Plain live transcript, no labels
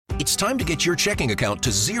It's time to get your checking account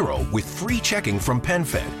to zero with free checking from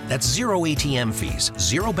PenFed. That's zero ATM fees,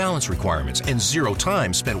 zero balance requirements, and zero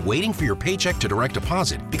time spent waiting for your paycheck to direct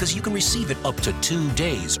deposit because you can receive it up to 2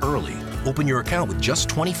 days early. Open your account with just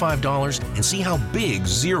 $25 and see how big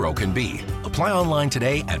zero can be. Apply online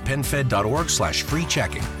today at PenFed.org/free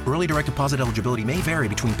checking. Early direct deposit eligibility may vary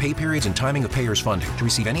between pay periods and timing of payers' funding. To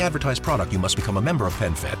receive any advertised product, you must become a member of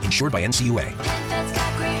PenFed, insured by NCUA.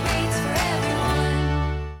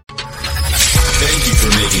 Thank you for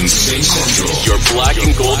making Saint Central your black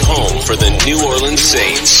and gold home for the New Orleans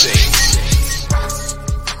Saints.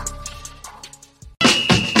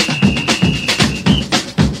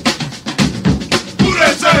 Who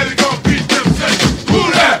that say they gonna beat them Saints? Who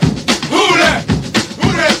that? Who that? Who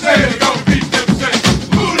that say they gonna beat them Saints?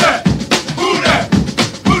 Who that? Who that?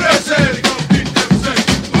 Who that say they gonna beat them Saints?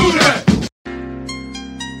 Who that?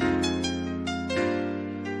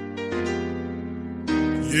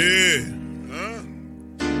 Yeah.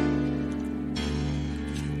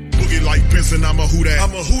 Like Benson, I'm a who that.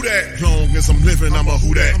 I'm a who that. Long as I'm living, I'm a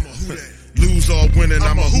who that. Lose or winning,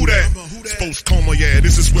 I'm a who that. Sports coma, yeah,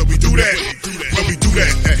 this is where we do that. Where we do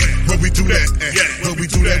that, where we do that, where we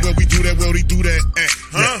do that, where we do that, where we do that.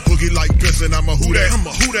 Boogie like Benson, I'm a who that. I'm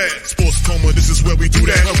a who that. Sports coma, this is where we do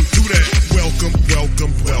that. Where we do that. Welcome,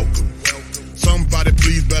 welcome, welcome. Somebody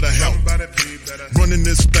please better help. Running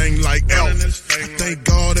this thing like Elf. I thank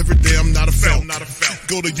God every day I'm not a felt.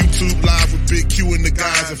 Go to YouTube Live with Big Q and the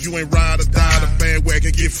guys. If you ain't ride or die, the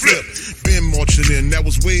bandwagon get flipped. Been marching in, that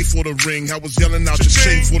was way for the ring. I was yelling out your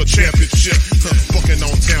shame for the championship. Bucking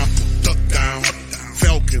on town, duck down.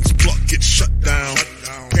 Falcons, pluck, get shut down.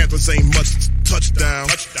 Panthers ain't much touchdown.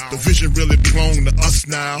 The vision really belong to us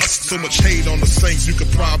now. So much hate on the Saints, you could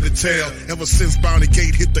probably tell. Ever since Bounty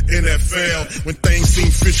Gate hit the NFL, when things seem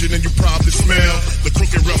fishy, then you probably smell the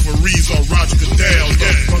crooked referees on Roger Goodell.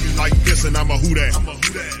 Yeah, fucking like this, and I'm a who that.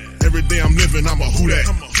 Every day I'm living, I'm a who that.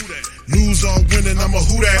 Lose or winning, I'm a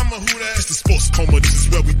who that. It's the sports coma, this is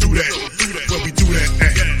where we do that. Where we do that,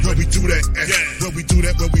 where we do that, where we do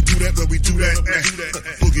that, where we do that, where we do that.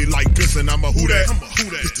 Boogie like this, and I'm a who that.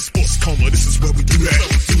 It's the sports coma, this is where we do that.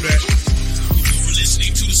 You're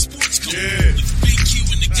listening to the Sports Coma with Big Q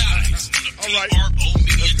and the guys on the PRO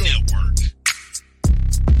Media Network.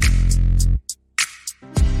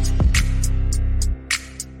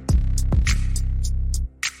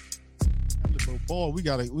 Boy, we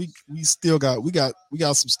still got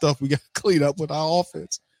some stuff we got to clean up with our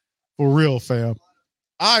offense. For real, fam.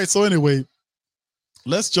 All right, so anyway,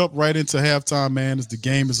 let's jump right into halftime, man, as the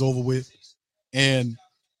game is over with. And,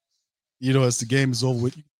 as the game is over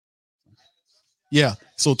with. Yeah,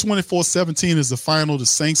 so 24-17 is the final. The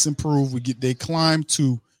Saints improve. They climb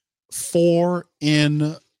to 5-4,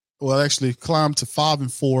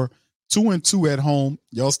 2-2 at home.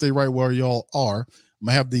 Y'all stay right where y'all are. I'm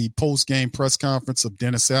going to have the post-game press conference of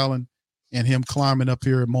Dennis Allen and him climbing up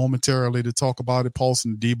here momentarily to talk about it.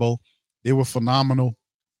 Paulson and Debo, they were phenomenal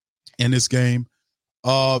in this game.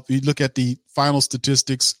 If you look at the final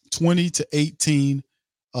statistics, 20-18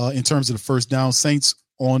 in terms of the first down. Saints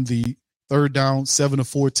on the third down,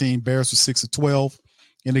 7-14. Bears were 6-12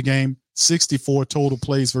 in the game. 64 total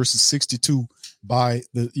plays versus 62 by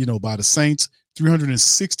the Saints.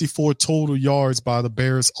 364 total yards by the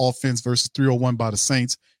Bears offense versus 301 by the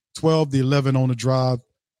Saints. 12-11 on the drive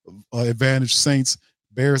advantage Saints.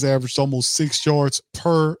 Bears averaged almost 6 yards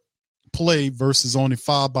per play versus only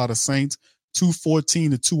 5 by the Saints.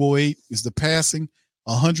 214-208 is the passing.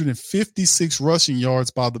 156 rushing yards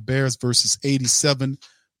by the Bears versus 87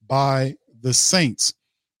 by the Saints.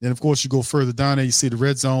 Then, of course, you go further down there, you see the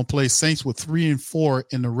red zone play. Saints were 3-4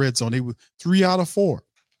 in the red zone. They were 3 out of 4.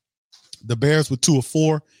 The Bears were 2 of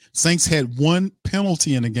 4. Saints had 1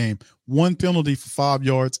 penalty in the game. 1 penalty for 5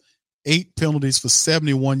 yards, 8 penalties for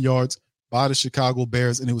 71 yards by the Chicago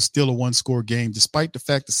Bears, and it was still a 1-score game, despite the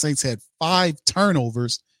fact the Saints had 5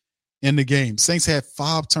 turnovers in the game. Saints had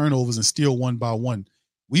 5 turnovers and still won by 1.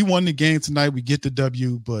 We won the game tonight. We get the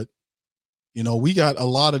W, but, we got a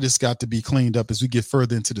lot of this got to be cleaned up as we get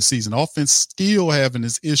further into the season. Offense still having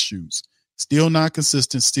its issues, still not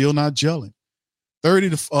consistent, still not gelling.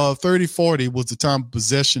 30-40 was the time of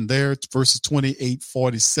possession there versus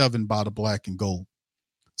 28-47 by the black and gold.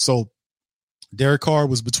 So Derek Carr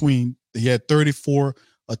was he had 34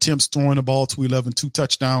 attempts throwing the ball, 211, 2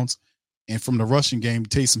 touchdowns. And from the rushing game,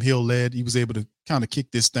 Taysom Hill led. He was able to kind of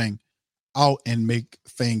kick this thing out and make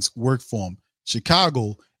things work for him.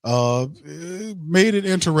 Chicago made it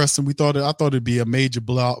interesting. I thought it'd be a major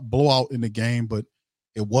blowout in the game, but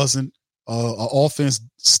it wasn't. Our offense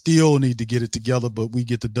still need to get it together, but we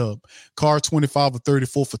get the dub. Carr 25 of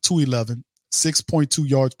 34 for 211, 6.2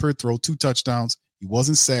 yards per throw, 2 touchdowns. He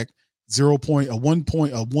wasn't sacked.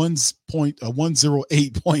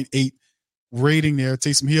 108.8 rating there.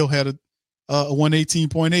 Taysom Hill had a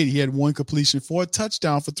 118.8. He had 1 completion for a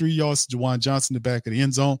touchdown for 3 yards to Juwan Johnson in the back of the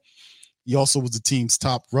end zone. He also was the team's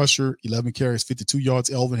top rusher, 11 carries, 52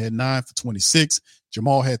 yards. Elvin had 9 for 26.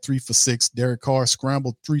 Jamal had 3 for 6. Derek Carr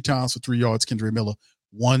scrambled 3 times for 3 yards. Kendra Miller,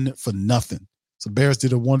 1 for nothing. So Bears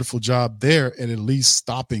did a wonderful job there at least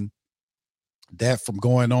stopping that from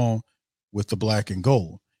going on with the black and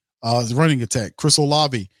gold. The running attack, Chris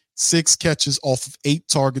Olave, 6 catches off of 8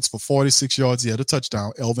 targets for 46 yards. He had a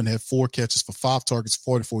touchdown. Elvin had 4 catches for 5 targets,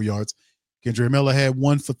 44 yards. Kendra Miller had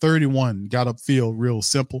 1 for 31. Got upfield, real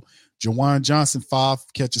simple. Jawan Johnson, 5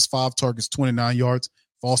 catches, 5 targets, 29 yards.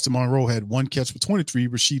 Foster Monroe had 1 catch for 23.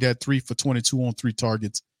 Rashid had 3 for 22 on 3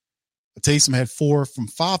 targets. Taysom had 4 from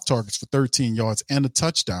 5 targets for 13 yards and a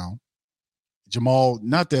touchdown. Jamal,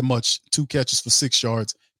 not that much, 2 catches for 6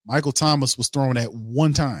 yards. Michael Thomas was thrown at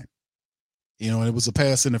 1 time. And it was a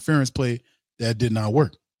pass interference play that did not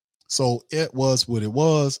work. So it was what it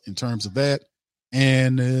was in terms of that.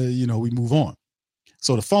 And, we move on.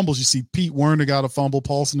 So the fumbles, you see Pete Werner got a fumble.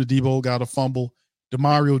 Paulson Adebo got a fumble.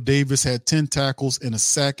 Demario Davis had 10 tackles and a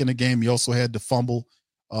sack in the game. He also had the fumble,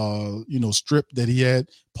 strip that he had.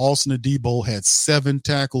 Paulson Adebo had 7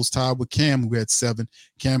 tackles, tied with Cam, who had 7.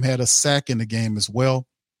 Cam had a sack in the game as well.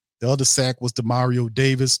 The other sack was Demario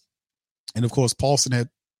Davis. And, of course, Paulson had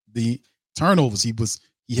the turnovers.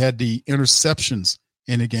 He had the interceptions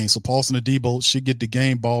in the game. So Paulson Adebo should get the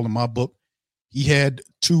game ball in my book. He had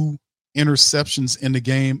 2 interceptions in the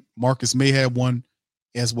game. Marcus May had 1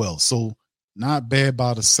 as well. So not bad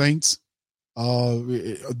by the Saints.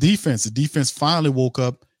 The defense finally woke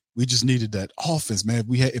up. We just needed that offense, man.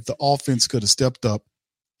 If the offense could have stepped up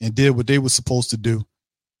and did what they were supposed to do,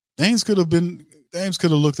 things could have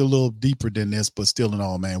looked a little deeper than this, but still in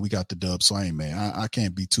all, man, we got the dub. So I ain't mad. I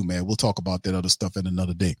can't be too mad. We'll talk about that other stuff at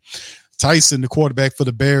another day. Tyson, the quarterback for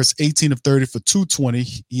the Bears, 18 of 30 for 220.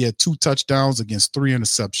 He had 2 touchdowns against 3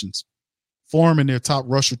 interceptions. Foreman, their top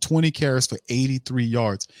rusher, 20 carries for 83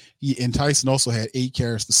 yards. And Tyson also had 8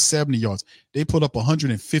 carries for 70 yards. They put up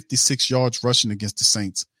 156 yards rushing against the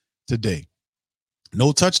Saints today.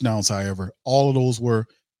 No touchdowns, however. All of those were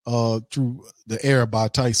through the air by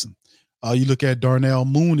Tyson. You look at Darnell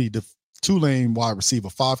Mooney, the Tulane wide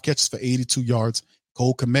receiver, 5 catches for 82 yards.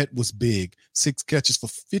 Cole Kmet was big, 6 catches for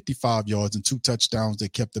 55 yards and 2 touchdowns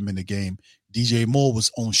that kept them in the game. DJ Moore was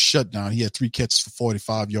on shutdown. He had 3 catches for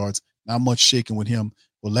 45 yards. Not much shaking with him,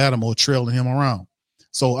 with Lattimore trailing him around.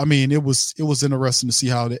 So, I mean, it was interesting to see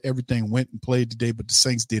how everything went and played today, but the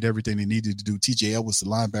Saints did everything they needed to do. TJ Edwards, the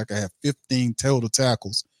linebacker, had 15 total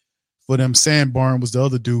tackles for them. Sandbarn was the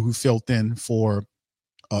other dude who filled in for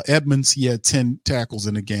Edmonds. He had 10 tackles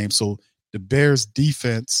in the game. So the Bears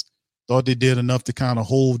defense thought they did enough to kind of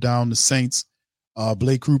hold down the Saints.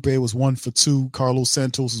 Blake Krupe was 1 for 2. Carlos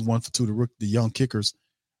Santos was 1 for 2. The young kickers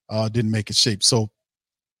didn't make it shape. So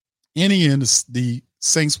in the end, the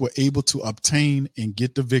Saints were able to obtain and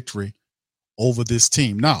get the victory over this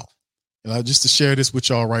team. Now, just to share this with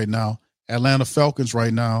y'all right now, Atlanta Falcons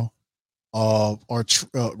right now are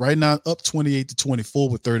right now up 28-24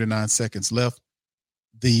 with 39 seconds left.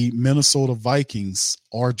 The Minnesota Vikings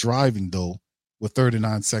are driving, though, with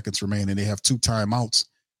 39 seconds remaining. They have 2 timeouts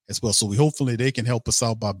as well. So hopefully they can help us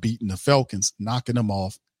out by beating the Falcons, knocking them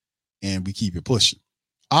off, and we keep it pushing.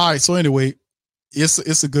 All right, so anyway,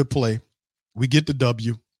 it's a good play. We get the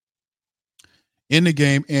W in the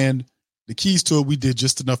game, and the keys to it, we did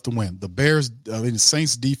just enough to win. The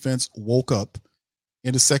Saints defense woke up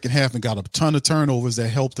in the second half and got a ton of turnovers that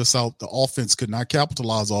helped us out. The offense could not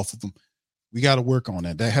capitalize off of them. We got to work on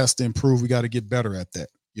that. That has to improve. We got to get better at that.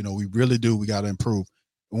 We really do. We got to improve.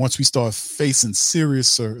 And once we start facing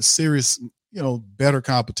serious, better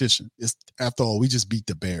competition, after all, we just beat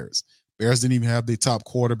the Bears. Bears didn't even have their top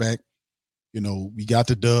quarterback. We got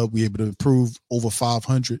the dub. We able to improve over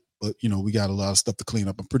 500, but, we got a lot of stuff to clean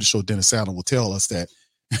up. I'm pretty sure Dennis Allen will tell us that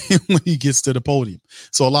when he gets to the podium.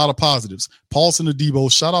 So a lot of positives. Paulson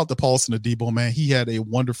Adebo, shout out to Paulson Adebo, man. He had a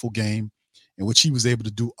wonderful game in which he was able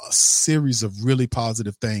to do a series of really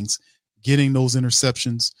positive things, getting those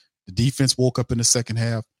interceptions. The defense woke up in the second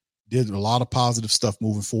half, did a lot of positive stuff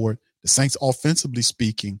moving forward. The Saints, offensively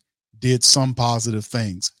speaking, did some positive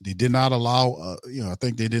things. They did not allow, I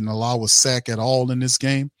think they didn't allow a sack at all in this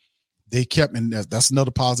game. They kept, and that's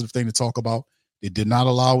another positive thing to talk about. They did not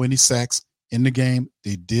allow any sacks in the game.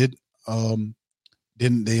 They did,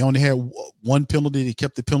 they only had 1 penalty. They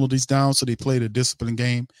kept the penalties down, so they played a disciplined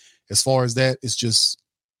game. As far as that, it's just,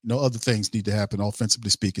 other things need to happen offensively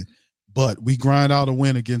speaking. But we grind out a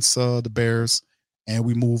win against the Bears, and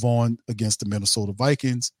we move on against the Minnesota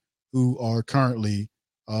Vikings, who are currently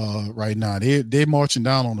right now they're marching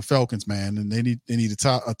down on the Falcons, man, and they need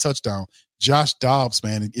a touchdown. Josh Dobbs,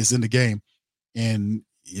 man, is in the game, and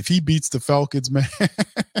if he beats the Falcons, man,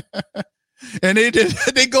 and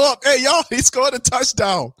they go up, hey y'all, he scored a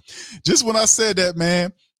touchdown. Just when I said that,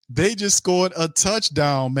 man, they just scored a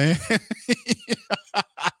touchdown, man.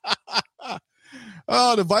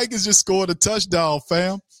 Oh, the Vikings just scored a touchdown,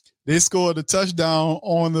 fam. They scored a touchdown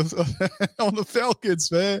on the on the Falcons,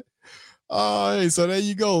 man. Hey, so there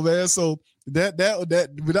you go, man. So that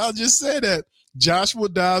without just saying that, Joshua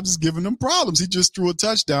Dobbs is giving them problems. He just threw a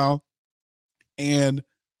touchdown, and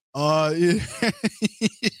they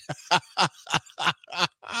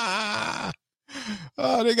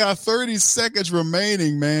got 30 seconds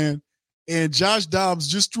remaining, man. And Josh Dobbs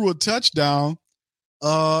just threw a touchdown.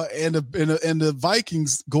 And the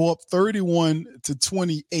Vikings go up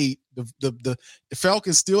 31-28. The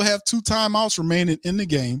Falcons still have 2 timeouts remaining in the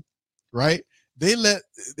game, right? They let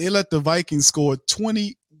the Vikings score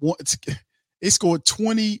 21. They scored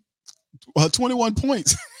 21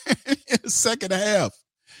 points in the second half.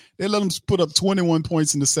 They let them put up 21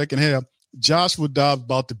 points in the second half. Joshua Dobbs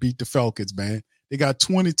about to beat the Falcons, man. They got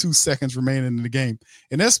 22 seconds remaining in the game.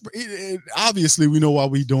 And that's obviously we know why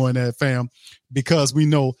we doing that, fam, because we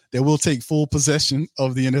know that we'll take full possession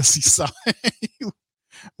of the NFC side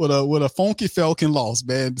with a funky Falcon loss,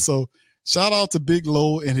 man. So shout out to Big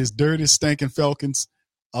Low and his dirty, stinking Falcons.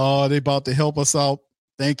 They about to help us out.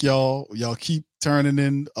 Thank y'all. Y'all keep turning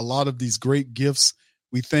in a lot of these great gifts.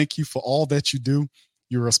 We thank you for all that you do.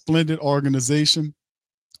 You're a splendid organization.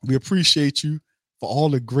 We appreciate you for all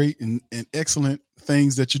the great and excellent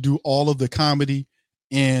things that you do, all of the comedy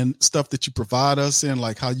and stuff that you provide us in,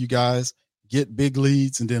 like how you guys get big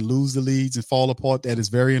leads and then lose the leads and fall apart. That is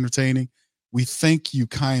very entertaining. We thank you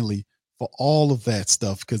kindly for all of that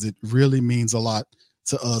stuff because it really means a lot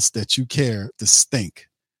to us that you care to stink.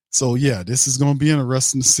 So, yeah, this is going to be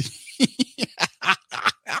interesting to see.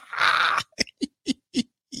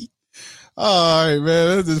 All right,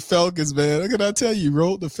 man. That's the Falcons, man. What can I tell you,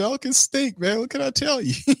 bro? The Falcons stink, man. What can I tell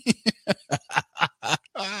you?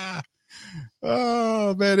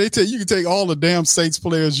 Oh, man. They tell you can take all the damn Saints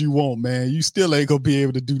players you want, man. You still ain't going to be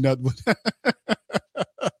able to do nothing with that.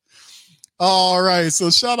 All right. So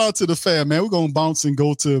shout out to the fam, man. We're going to bounce and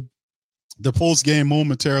go to the post game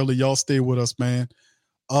momentarily. Y'all stay with us, man.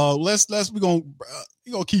 We're going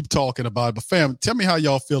to keep talking about it. But fam, tell me how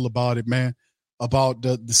y'all feel about it, man. About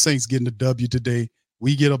the Saints getting the W today.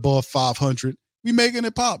 We get above 500. We making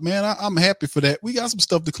it pop, man. I'm happy for that. We got some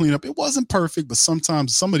stuff to clean up. It wasn't perfect, but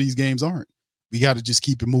sometimes some of these games aren't. We got to just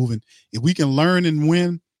keep it moving. If we can learn and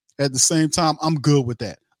win at the same time, I'm good with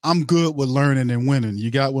that. I'm good with learning and winning. You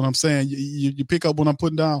got what I'm saying? You pick up what I'm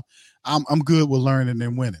putting down. I'm good with learning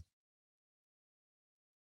and winning.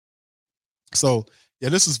 So, yeah,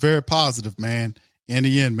 this is very positive, man. In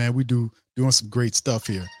the end, man, we doing some great stuff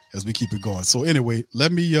here as we keep it going. So anyway,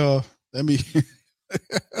 let me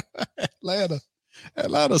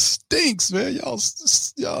Atlanta stinks, man. Y'all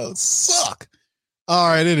suck. All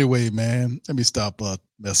right, anyway, man. Let me stop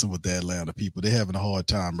messing with the Atlanta people. They're having a hard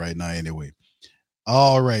time right now anyway.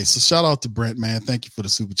 All right. So shout out to Brent, man. Thank you for the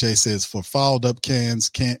super chat. Says for fouled up cans,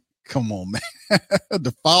 can't come on, man.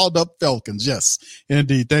 The fouled up Falcons. Yes,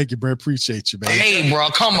 indeed. Thank you, Brent. Appreciate you, man. Hey, bro,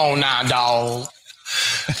 come on now, dog.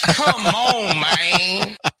 Come on,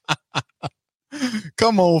 man.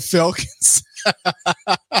 Come on, Falcons.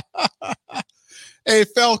 Hey,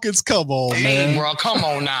 Falcons, come on, man. Hey, bro, come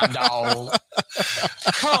on now, dog.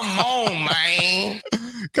 Come on, man.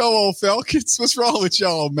 Come on, Falcons. What's wrong with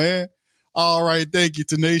y'all, man? All right, thank you,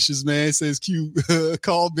 Tenacious, man. It says Q,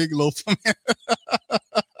 call Big Low for me.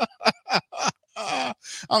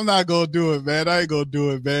 I'm not going to do it, man. I ain't going to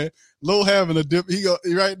do it, man. Low having a dip.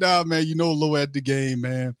 Right now, man, you know Low at the game,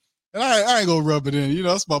 man. And I ain't going to rub it in. You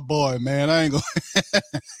know, that's my boy, man. I ain't going to.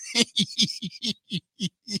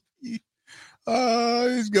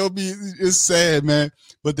 It's going to be, it's sad, man.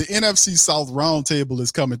 But the NFC South Roundtable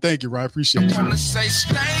is coming. Thank you, Ryan. Appreciate you. I want to say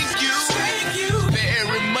thank you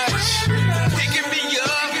very much. Picking me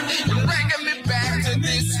up and bringing me back to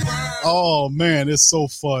this world. Oh, man, it's so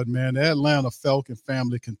fun, man. The Atlanta Falcon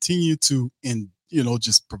family continue to,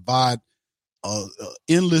 just provide an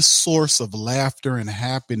endless source of laughter and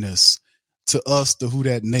happiness to us, the Who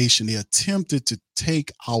Dat Nation. They attempted to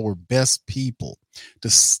take our best people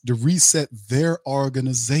to reset their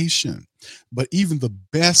organization. But even the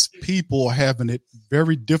best people are having it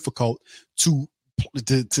very difficult to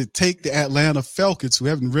to take the Atlanta Falcons, who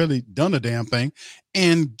haven't really done a damn thing,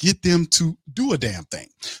 and get them to do a damn thing.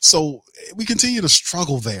 So we continue to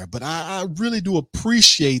struggle there, but I really do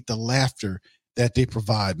appreciate the laughter that they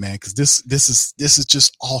provide, man, because this is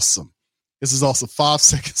just awesome. This is awesome. 5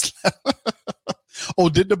 seconds left. Oh,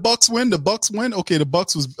 did the Bucks win? The Bucks win? Okay, the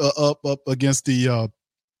Bucks was up against the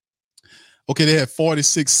okay, they had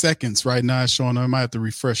 46 seconds right now, Sean. I might have to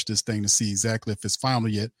refresh this thing to see exactly if it's final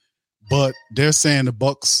yet. But they're saying the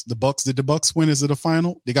Bucks, did the Bucks win? Is it a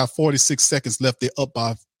final? They got 46 seconds left. They're up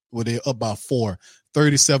by 4,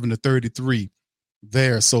 37-33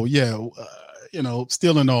 there. So yeah,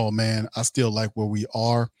 still in all, man, I still like where we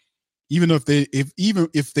are. Even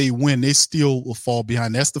if they win, they still will fall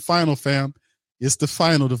behind. That's the final, fam. It's the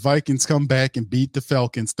final. The Vikings come back and beat the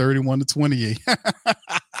Falcons 31-28.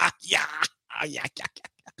 Yeah.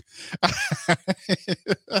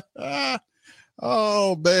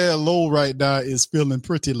 Oh man, Low right now is feeling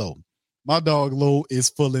pretty low. My dog Low is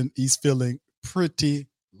feeling pretty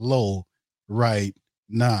low right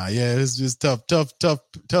now. Yeah, it's just tough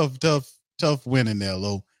winning there,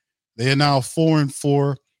 Low. They are now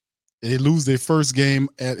 4-4. They lose their first game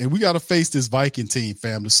and we got to face this Viking team,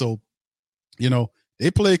 family. So,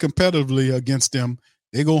 they play competitively against them.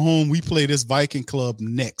 They go home. We play this Viking club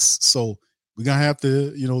next. So we're going to have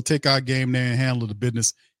to, take our game there and handle the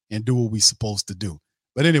business and do what we're supposed to do.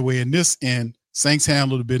 But anyway, in this end, Saints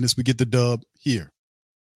handle the business. We get the dub here.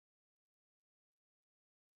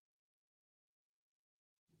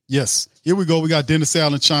 Yes, here we go. We got Dennis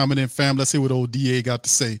Allen chiming in, fam. Let's hear what old DA got to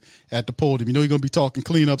say at the podium. You're going to be talking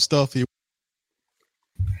cleanup stuff here.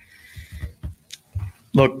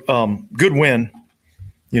 Look, good win,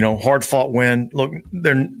 hard fought win. Look,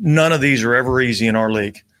 none of these are ever easy in our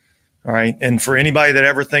league. All right. And for anybody that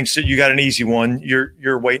ever thinks that you got an easy one,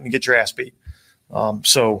 you're waiting to get your ass beat.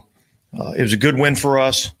 So it was a good win for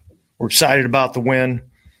us. We're excited about the win.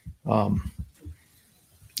 And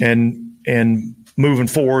moving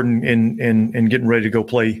forward and getting ready to go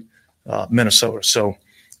play Minnesota. So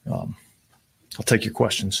I'll take your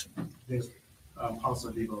questions.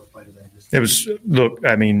 Also, Debo played today. It was, look,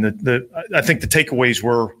 I mean, I think the takeaways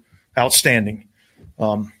were outstanding.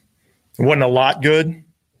 It wasn't a lot good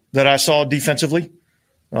that I saw defensively,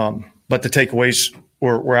 but the takeaways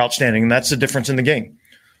were outstanding, and that's the difference in the game.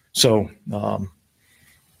 So,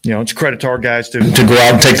 it's a credit to our guys to go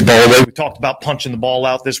out and take the ball away. We talked about punching the ball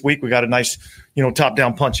out this week. We got a nice,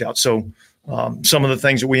 top-down punch out. So some of the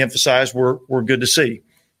things that we emphasized were good to see.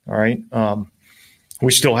 All right.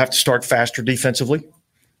 We still have to start faster defensively.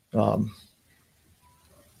 So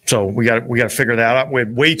we got to figure that out. We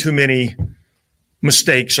had way too many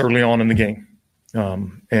mistakes early on in the game,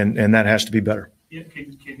 and that has to be better. Yeah,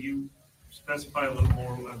 can you specify a little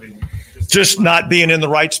more? I mean, just not being in the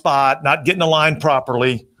right spot, not getting the line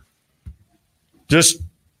properly, just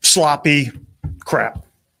sloppy crap.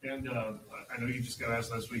 And I know you just got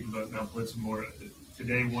asked last week about not blitzing more.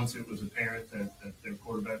 Today, once it was apparent that their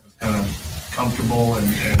quarterback was kind of comfortable and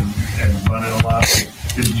running a lot,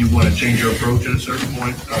 did you want to change your approach at a certain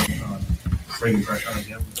point on bringing pressure on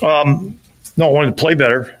him? No, I wanted to play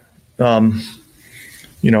better. And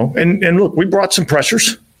look, we brought some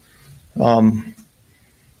pressures. Matter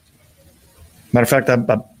of fact,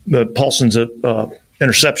 the Paulson's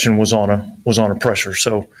interception was on a pressure.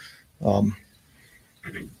 So, we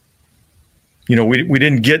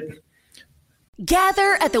didn't get.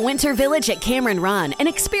 Gather at the Winter Village at Cameron Run and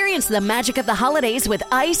experience the magic of the holidays with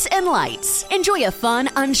ice and lights. Enjoy a fun,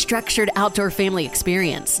 unstructured outdoor family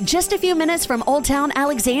experience just a few minutes from Old Town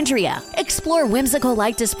Alexandria. Explore whimsical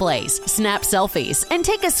light displays, snap selfies, and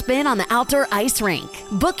take a spin on the outdoor ice rink.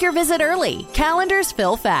 Book your visit early. Calendars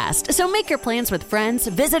fill fast, so make your plans with friends,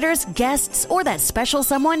 visitors, guests, or that special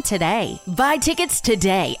someone today. Buy tickets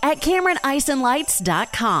today at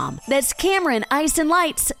CameronIceandLights.com. That's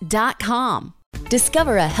CameronIceandLights.com.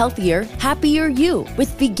 Discover a healthier, happier you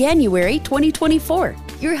with Veganuary 2024.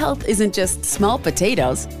 Your health isn't just small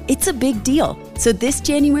potatoes, it's a big deal. So this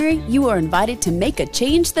January, you are invited to make a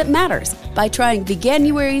change that matters by trying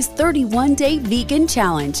Veganuary's 31-day vegan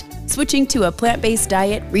challenge. Switching to a plant-based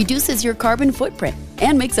diet reduces your carbon footprint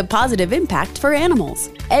and makes a positive impact for animals.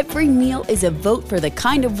 Every meal is a vote for the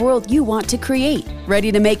kind of world you want to create.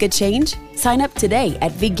 Ready to make a change? Sign up today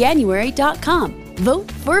at Veganuary.com.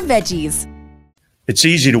 Vote for veggies. It's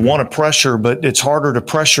easy to want to pressure, but it's harder to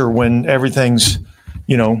pressure when everything's,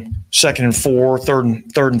 2nd and 4,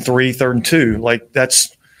 3rd and 3, 3rd and 2. Like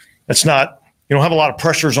that's not, you don't have a lot of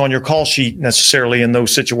pressures on your call sheet necessarily in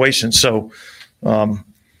those situations. So,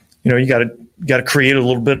 you got to create a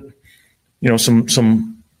little bit,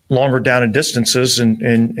 some longer down and distances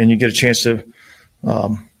and you get a chance to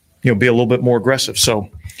be a little bit more aggressive. So,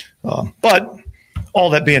 but all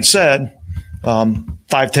that being said, 5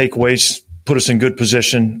 takeaways put us in good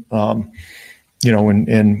position, and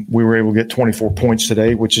we were able to get 24 points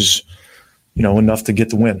today, which is, enough to get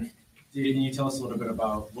the win. Can you tell us a little bit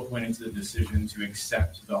about what went into the decision to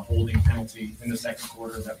accept the holding penalty in the second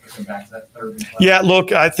quarter that put them back to that third and Yeah,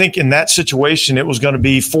 look, I think in that situation it was going to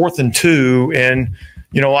be 4th and 2, and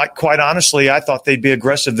quite honestly, I thought they'd be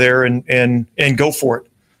aggressive there and go for it,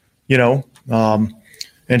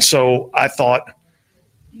 and so I thought,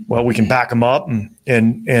 well, we can back them up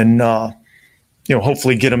and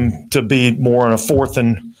hopefully get them to be more in a 4th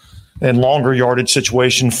and longer yardage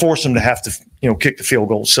situation, force them to have to kick the field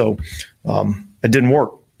goal. So it didn't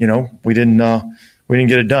work. We didn't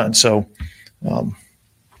get it done. So,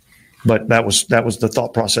 but that was the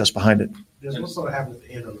thought process behind it. Yes, what sort of happened at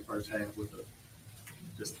the end of the first half with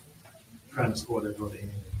just trying to score that toward the end?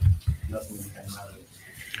 Nothing came out of it.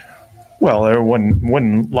 Well, there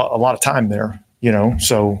wasn't a lot of time there,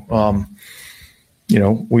 So,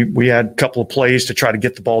 we had a couple of plays to try to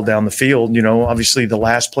get the ball down the field. Obviously the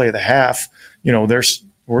last play of the half, we're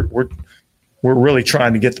really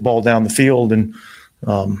trying to get the ball down the field, and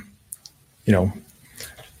I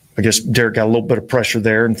guess Derek got a little bit of pressure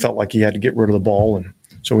there and felt like he had to get rid of the ball, and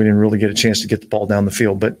so we didn't really get a chance to get the ball down the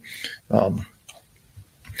field. But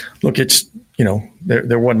look, it's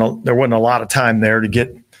there wasn't a lot of time there to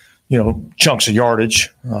get chunks of yardage,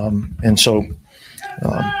 and so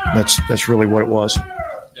that's really what it was.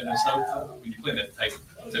 And so when you play that type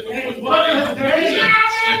of football, like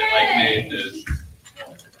made to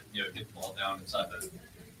get the ball down inside the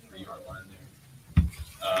 3-yard line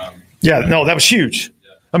there. That was huge.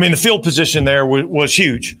 Yeah. I mean, the field position there was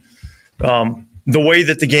huge. The way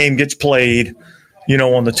that the game gets played,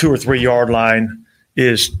 on the 2 or 3 yard line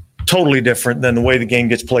is totally different than the way the game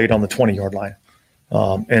gets played on the 20-yard line.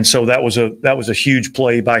 And so that was a huge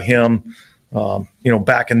play by him.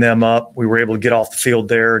 Backing them up. We were able to get off the field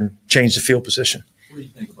there and change the field position. What do you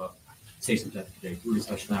think about Taysom today? 3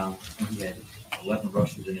 touchdowns, and he had 11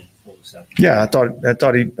 rushes and 4 receptions. Yeah, I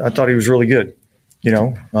thought he was really good.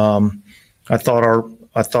 I thought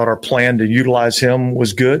our plan to utilize him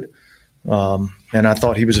was good, and I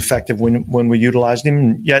thought he was effective when we utilized him.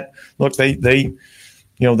 And yet, look, they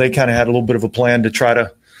kind of had a little bit of a plan to try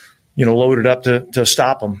to load it up to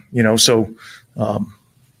stop him.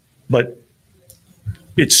 But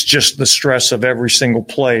it's just the stress of every single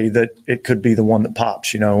play that it could be the one that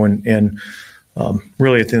pops, and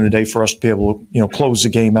really at the end of the day, for us to be able to, close the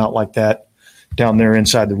game out like that down there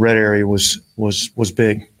inside the red area was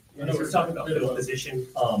big. We're talking about field position.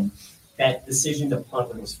 That decision to punt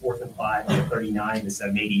when it was 4th and 5 and 39 instead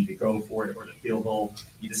of maybe either going for it or the field goal,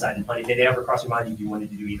 you decided to punt it. Did it ever cross your mind if you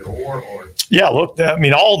wanted to do either or? Yeah, look,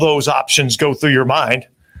 all those options go through your mind,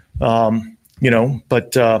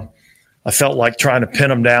 but I felt like trying to pin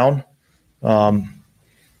them down.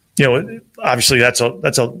 Obviously that's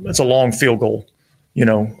a long field goal,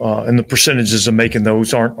 and the percentages of making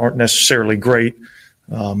those aren't necessarily great.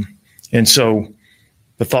 And so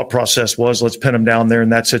the thought process was, let's pin them down there in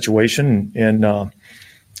that situation and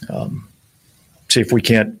see if we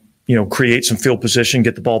can't, create some field position,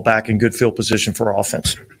 get the ball back in good field position for our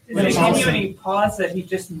offense. Did it give you any pause that he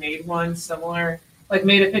just made one similar, like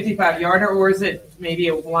made a 55-yarder, or is it maybe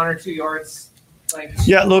a 1 or 2 yards?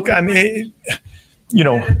 Yeah, look, every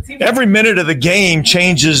minute of the game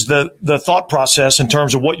changes the thought process in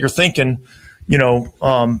terms of what you're thinking,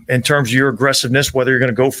 in terms of your aggressiveness, whether you're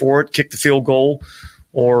going to go for it, kick the field goal,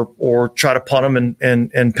 or try to punt them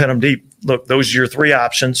and pin them deep. Look, those are your 3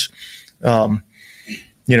 options, and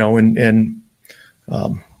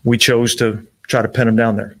we chose to try to pin them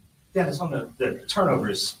down there. Dennis, on the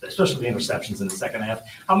turnovers, especially the interceptions in the second half,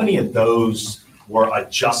 how many of those were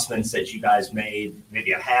adjustments that you guys made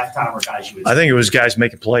maybe at halftime, or guys you would I think it was guys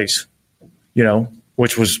making plays,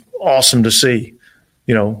 which was awesome to see.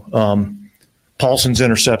 Paulson's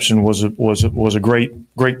interception was a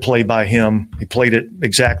great play by him. He played it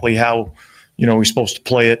exactly how he's supposed to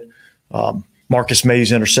play it. Marcus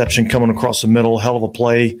May's interception coming across the middle, hell of a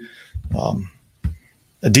play.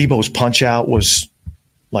 Adebo's punch out was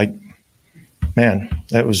like, man,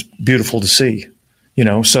 that was beautiful to see.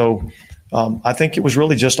 So I think it was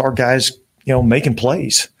really just our guys, making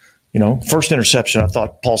plays. First interception, I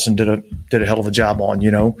thought Paulson did a hell of a job on.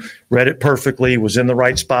 Read it perfectly, was in the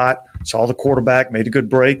right spot, saw the quarterback, made a good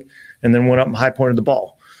break, and then went up and high pointed the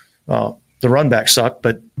ball. The run back sucked,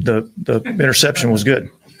 but the interception was good.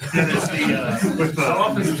 With the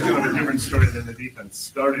offense was kind of a different story than the defense.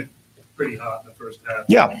 Started pretty hot in the first half.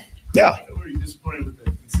 Yeah. Were you disappointed with the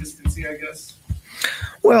consistency, I guess?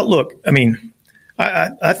 Well, look,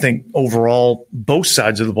 I think overall, both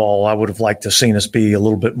sides of the ball, I would have liked to seen us be a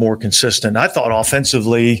little bit more consistent. I thought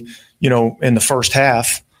offensively, in the first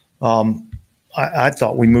half, I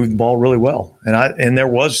thought we moved the ball really well, and there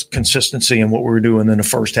was consistency in what we were doing in the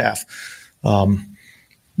first half.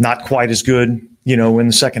 Not quite as good, in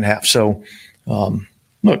the second half. So,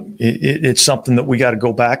 look, it's something that we got to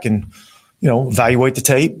go back and, evaluate the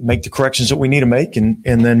tape, make the corrections that we need to make, and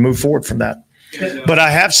then move forward from that. But I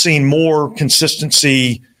have seen more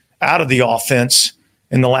consistency out of the offense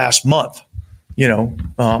in the last month,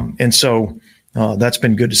 and so that's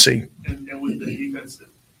been good to see. And with the defense,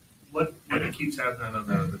 what keeps happening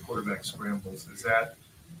on the quarterback scrambles? Is that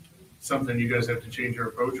something you guys have to change your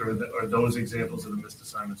approach, or are those examples of the missed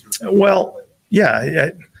assignments? Well,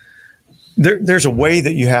 yeah, there's a way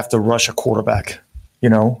that you have to rush a quarterback,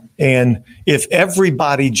 and if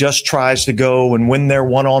everybody just tries to go and win their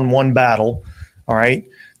one-on-one battle, all right,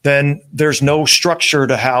 then there's no structure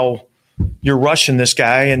to how you're rushing this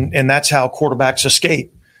guy, and that's how quarterbacks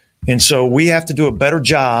escape. And so we have to do a better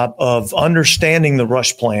job of understanding the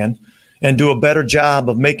rush plan and do a better job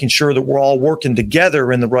of making sure that we're all working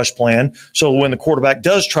together in the rush plan. So when the quarterback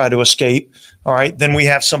does try to escape, all right, then we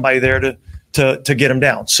have somebody there to get him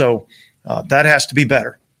down. So that has to be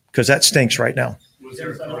better because that stinks right now. Was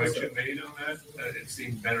there a correction made on that? It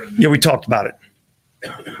seemed better. Yeah, we talked about it.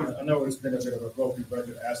 I know it's been a bit of a broken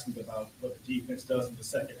record asking about what the defense does in the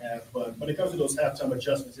second half, but when it comes to those halftime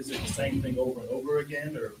adjustments, is it the same thing over and over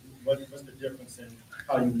again, or what's the difference in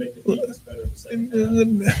how you make the defense better in the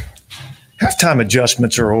second half? Halftime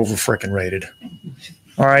adjustments are over freaking rated.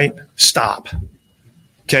 All right, stop.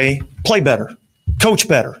 Okay, play better, coach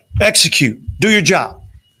better, execute, do your job.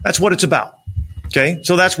 That's what it's about. Okay,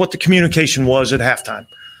 so that's what the communication was at halftime.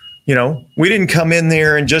 We didn't come in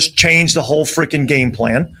there and just change the whole freaking game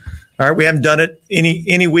plan. All right, we haven't done it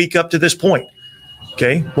any week up to this point.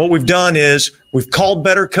 Okay, what we've done is we've called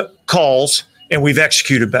better calls and we've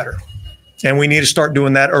executed better, and we need to start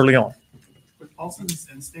doing that early on. With Paulson's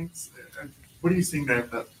instincts, what are you seeing there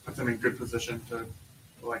that puts him in good position to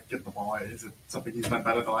get the ball? Is it something he's done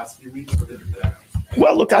better the last few weeks?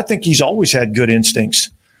 Well, look, I think he's always had good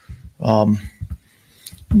instincts.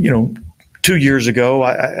 2 years ago,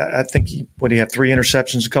 I think he had 3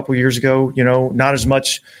 interceptions a couple of years ago, not as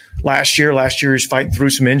much last year. Last year, he's fighting through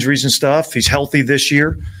some injuries and stuff. He's healthy this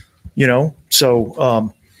year,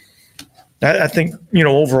 so I think,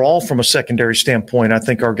 overall from a secondary standpoint, I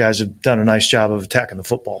think our guys have done a nice job of attacking the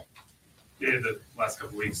football. Yeah, the last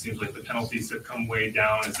couple of weeks seems like the penalties have come way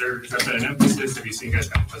down. Has that been an emphasis? Have you seen guys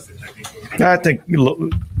kind of test the technique? I think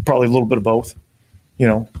probably a little bit of both,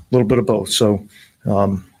 a little bit of both. So,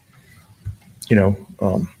 I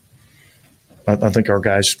think our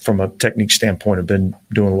guys from a technique standpoint have been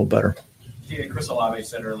doing a little better. Yeah, Chris Olave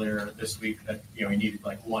said earlier this week that he needed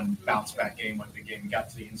one bounce back game when the game got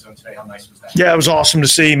to the end zone today. How nice was that? Yeah, it was awesome to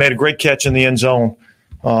see. He made a great catch in the end zone.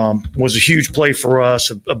 Was a huge play for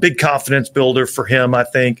us, a big confidence builder for him, I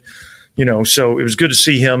think. So it was good to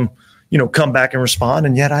see him, come back and respond.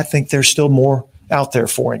 And yet I think there's still more out there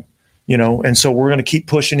for him. And so we're going to keep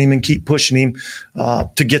pushing him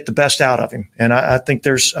to get the best out of him. And I think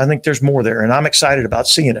there's more there, and I'm excited about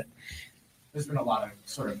seeing it. There's been a lot of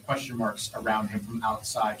sort of question marks around him from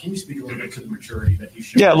outside. Can you speak a little bit to the maturity that he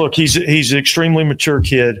showed? Yeah, look, he's an extremely mature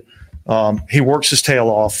kid. He works his tail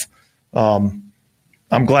off. I'm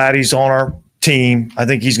glad he's on our team. I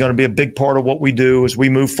think he's going to be a big part of what we do as we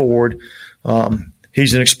move forward.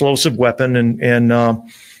 He's an explosive weapon, and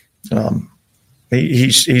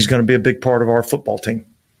he's going to be a big part of our football team.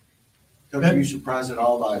 Coach, were you surprised at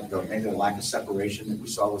all by maybe the lack of separation that we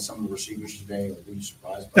saw with some of the receivers today? Were you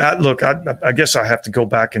surprised by that? Look, I guess I have to go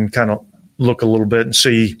back and kind of look a little bit and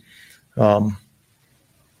see, kind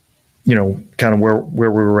of where we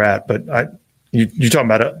were at. But you're talking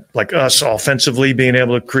about us offensively being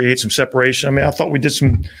able to create some separation. I mean, I thought we did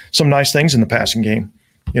some nice things in the passing game,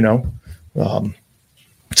 but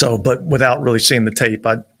without really seeing the tape,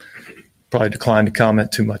 I'd probably decline to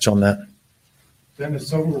comment too much on that.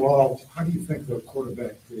 Dennis, overall, how do you think the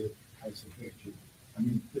quarterback did has affected you? I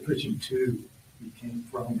mean, the pitching too, he came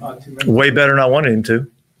from not too many. Way better than I wanted him to.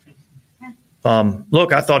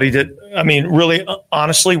 Look, I thought he did. I mean, really,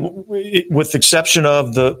 honestly, with the exception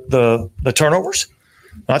of the turnovers,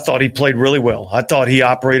 I thought he played really well. I thought he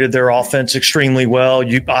operated their offense extremely well.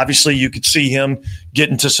 You could see him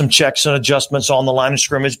getting to some checks and adjustments on the line of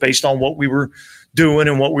scrimmage based on what we were doing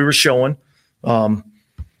and what we were showing.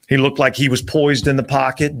 He looked like he was poised in the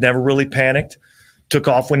pocket, never really panicked, took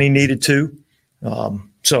off when he needed to.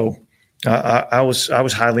 So I was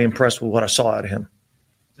highly impressed with what I saw out of him.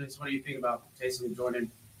 What do you think about Taysom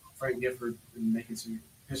joining Frank Gifford and making some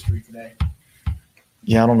history today.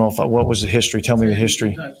 Yeah, I don't know what was the history. Tell me the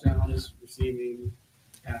history. Touchdowns, receiving,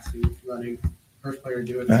 passing, running. First player to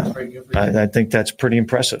do it since Frank Gifford. I think that's pretty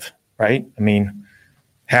impressive, right? I mean,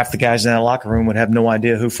 half the guys in that locker room would have no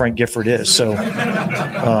idea who Frank Gifford is. So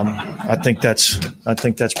I think that's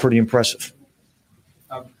pretty impressive.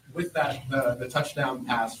 With that, the touchdown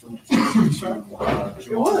pass from Jamal to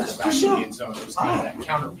the back of the end zone, it was kind of that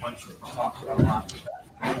counter punch that we talked about a lot with that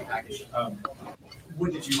package.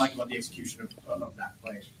 What did you like about the execution of that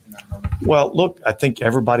play in that moment? Well, look, I think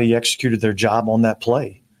everybody executed their job on that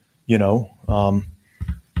play. We're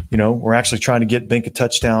actually trying to get Bink a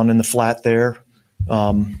touchdown in the flat there,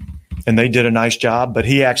 and they did a nice job. But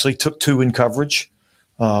he actually took 2 in coverage,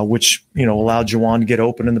 which allowed Juwan to get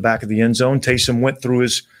open in the back of the end zone. Taysom went through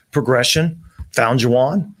his progression, found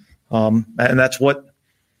Juwan, and that's what.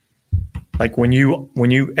 Like when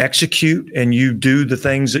you execute and you do the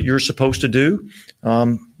things that you're supposed to do,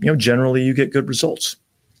 generally you get good results.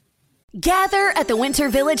 Gather at the Winter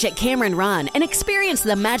Village at Cameron Run and experience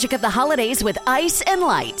the magic of the holidays with ice and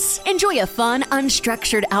lights. Enjoy a fun,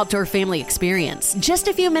 unstructured outdoor family experience just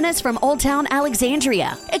a few minutes from Old Town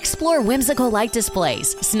Alexandria. Explore whimsical light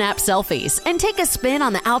displays, snap selfies, and take a spin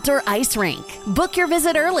on the outdoor ice rink. Book your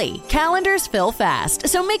visit early. Calendars fill fast,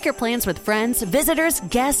 so make your plans with friends, visitors,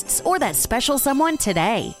 guests, or that special someone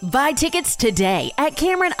today. Buy tickets today at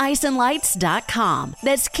CameronIceandLights.com.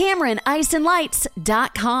 That's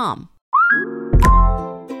CameronIceandLights.com.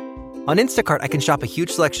 On Instacart, I can shop a huge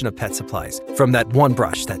selection of pet supplies, from that one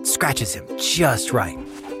brush that scratches him just right,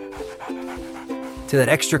 to that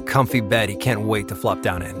extra comfy bed he can't wait to flop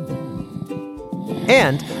down in.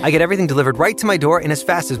 And I get everything delivered right to my door in as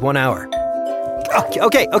fast as 1 hour.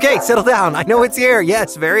 Okay, settle down. I know it's here.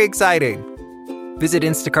 Yes, very exciting. Visit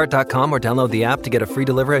instacart.com or download the app to get a free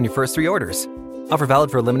delivery on your first 3 orders. Offer valid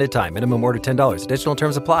for a limited time. Minimum order $10. Additional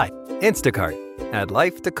terms apply. Instacart. Add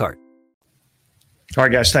life to cart. All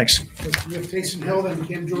right, guys, thanks. You have Taysom Hill and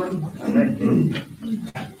Cam Jordan.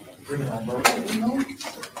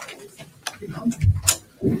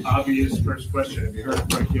 Obvious first question. Have you heard of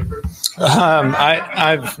Frank Gifford?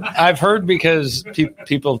 I've heard because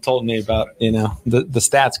people have told me about the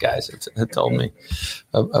stats guys have told me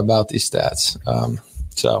about these stats.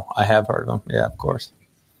 So I have heard of them. Yeah, of course.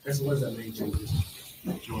 What does that mean?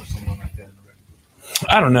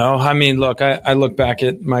 I don't know. I mean, look, I look back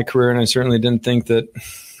at my career and I certainly didn't think that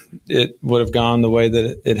it would have gone the way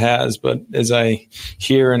that it has. But as I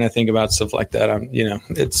hear and I think about stuff like that,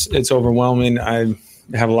 it's overwhelming. I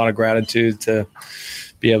have a lot of gratitude to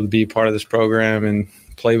be able to be part of this program and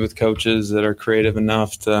play with coaches that are creative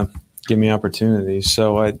enough to give me opportunities.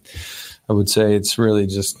 So I would say it's really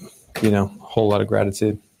just, a whole lot of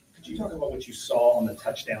gratitude. Could you talk about what you saw on the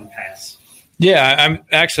touchdown pass? Yeah,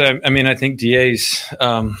 I think DA's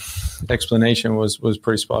explanation was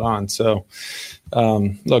pretty spot on. So,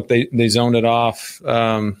 look, they zoned it off.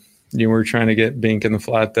 You were trying to get Bink in the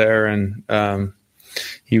flat there, and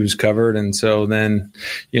he was covered. And so then,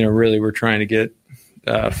 really we're trying to get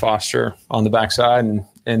Foster on the backside,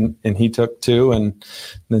 and he took 2, and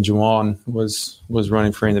then Juwan was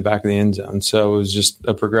running free in the back of the end zone. So it was just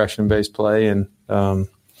a progression-based play, and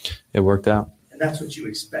it worked out. That's what you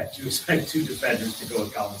expect. You expect 2 defenders to go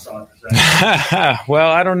with Colin Saunders, right? Well,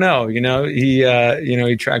 I don't know. He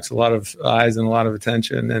attracts a lot of eyes and a lot of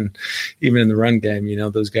attention, and even in the run game,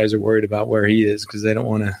 those guys are worried about where he is because they don't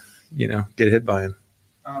want to, get hit by him.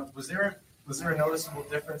 Was there a noticeable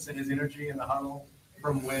difference in his energy in the huddle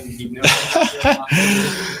from when he knew?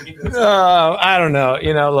 I don't know.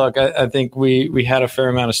 Look, I think we had a fair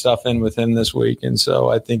amount of stuff in with him this week, and so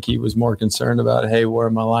I think he was more concerned about, hey, where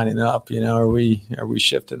am I lining up? Are we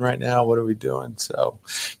shifting right now? What are we doing? So,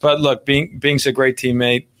 but look, Bink's a great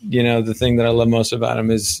teammate. The thing that I love most about him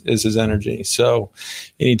is his energy. So,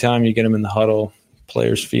 anytime you get him in the huddle,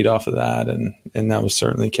 players feed off of that, and that was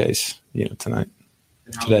certainly the case, tonight.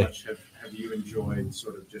 And how today. much have you enjoyed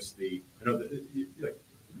sort of just I know that, like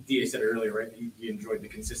DA said earlier, right? You enjoyed the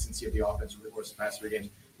consistency of the offense over the course of the past 3 games.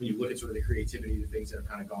 When you look at sort of the creativity, the things that have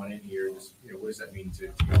kind of gone in here, just, what does that mean to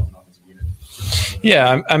you as an offensive unit?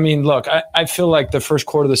 Yeah, I mean, look, I feel like the first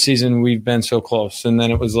quarter of the season we've been so close, and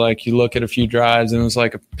then it was like you look at a few drives and it was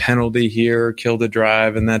like a penalty here, killed a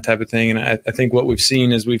drive, and that type of thing. And I think what we've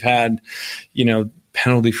seen is we've had,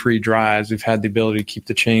 penalty-free drives. We've had the ability to keep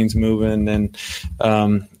the chains moving. And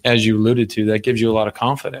as you alluded to, that gives you a lot of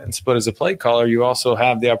confidence. But as a play caller, you also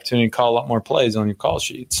have the opportunity to call a lot more plays on your call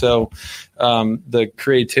sheet. So the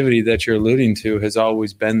creativity that you're alluding to has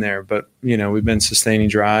always been there. But, we've been sustaining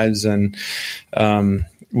drives and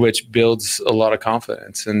which builds a lot of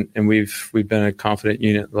confidence. And we've been a confident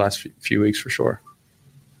unit the last few weeks for sure.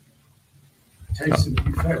 Tyson,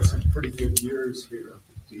 you've had some pretty good years here.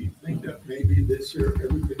 Do you think that maybe this year,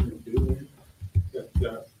 everything you're doing, that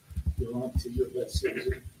you're on to your best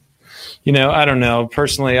season? I don't know.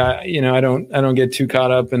 Personally, I don't get too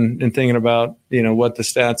caught up in thinking about, what the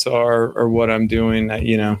stats are or what I'm doing. At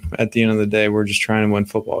the end of the day, we're just trying to win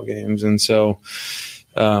football games. And so,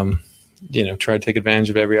 try to take advantage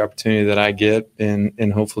of every opportunity that I get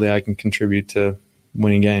and hopefully I can contribute to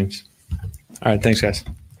winning games. All right. Thanks, guys.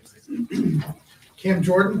 Cam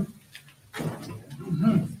Jordan.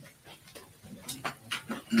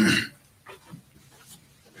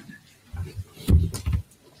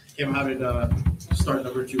 Cam, how did start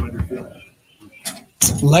number 2 under feel?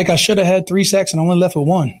 Like I should have had 3 sacks and only left with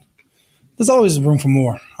 1. There's always room for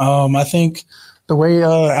more. I think the way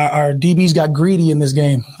our DBs got greedy in this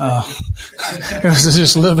game, it was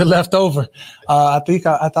just a little bit left over. I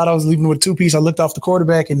thought I was leaving with a 2-piece. I looked off the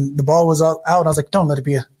quarterback and the ball was out. I was like, don't let it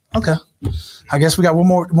be okay. I guess we got one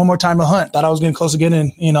more time to hunt. Thought I was getting close again,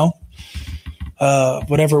 and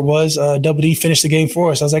whatever it was, Double D finished the game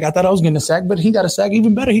for us. I was like, I thought I was getting a sack, but he got a sack.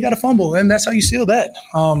 Even better, he got a fumble, and that's how you seal that.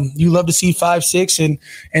 You love to see 5-6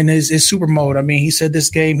 and his super mode. I mean, he said this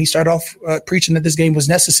game. He started off preaching that this game was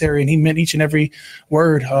necessary, and he meant each and every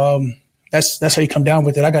word. That's how you come down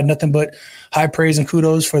with it. I got nothing but high praise and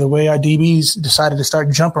kudos for the way our DBs decided to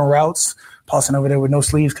start jumping routes. Pausing over there with no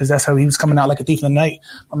sleeves because that's how he was coming out like a thief in the night.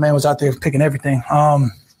 My man was out there picking everything.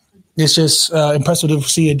 It's just impressive to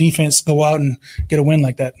see a defense go out and get a win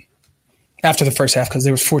like that after the first half because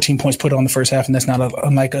there was 14 points put on the first half, and that's not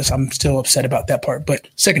unlike us. I'm still upset about that part. But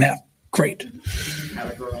second half, great. Can you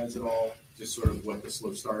categorize at all just sort of what the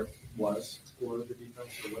slow start was for the defense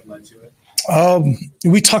or what led to it?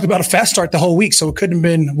 We talked about a fast start the whole week, so it couldn't have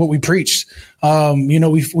been what we preached. We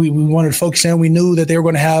wanted to focus in. We knew that they were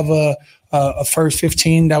going to have a first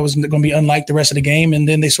 15 that was going to be unlike the rest of the game, and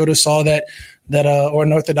then they sort of saw that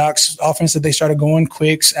unorthodox offense that they started going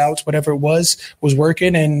quicks, outs, whatever it was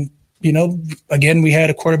working. And again, we had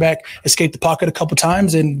a quarterback escape the pocket a couple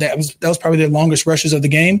times, and that was probably their longest rushes of the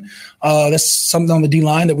game. That's something on the D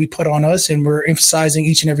line that we put on us, and we're emphasizing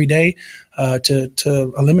each and every day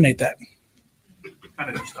to eliminate that.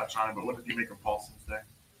 Kind of just touched on it, but what did you make of Paulson today?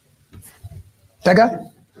 That guy?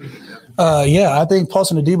 I think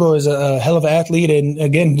Paulson Adebo is a hell of an athlete, and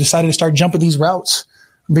again, decided to start jumping these routes,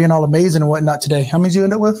 being all amazing and whatnot today. How many did you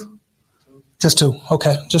end up with? Just 2.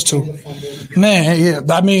 Okay, just 2. Man, yeah.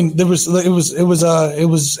 I mean, it was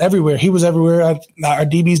everywhere. He was everywhere. Our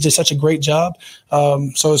DBs did such a great job.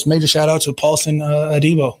 So it's major shout out to Paulson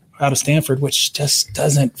Adebo out of Stanford, which just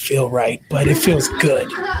doesn't feel right, but it feels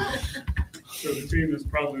good. So the team is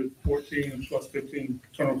probably 14 plus 15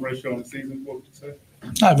 turnover ratio on the season. What would you say?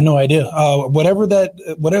 I have no idea. Whatever that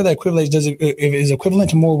equivalent does is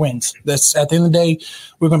equivalent to more wins. That's at the end of the day,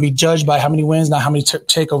 we're going to be judged by how many wins, not how many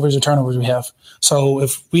takeovers or turnovers we have. So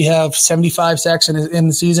if we have 75 sacks in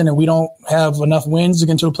the season and we don't have enough wins to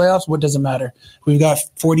get into the playoffs, what does it matter? We've got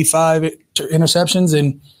 45 interceptions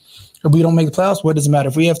and if we don't make the playoffs, what does it matter?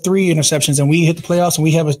 If we have 3 interceptions and we hit the playoffs and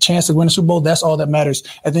we have a chance to win the Super Bowl, that's all that matters.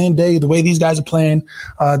 At the end of the day, the way these guys are playing,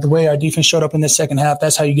 the way our defense showed up in the second half,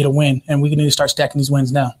 that's how you get a win. And we need to start stacking these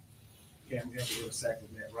wins now.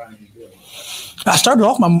 I started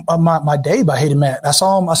off my day by hating Matt. I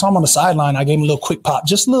saw him on the sideline. I gave him a little quick pop,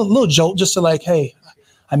 just a little jolt, just to like, hey,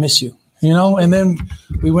 I miss you. And then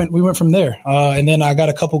we went from there. And then I got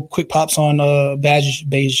a couple quick pops on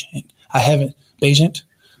Beige. I haven't. Beigent.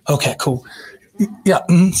 Okay, cool. Yeah,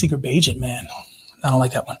 Secret Agent, man. I don't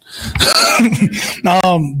like that one.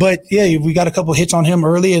 But yeah, we got a couple hits on him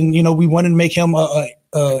early, and we wanted to make him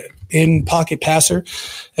a in pocket passer,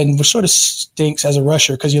 and it sort of stinks as a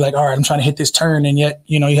rusher because you're like, all right, I'm trying to hit this turn, and yet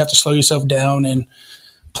you have to slow yourself down and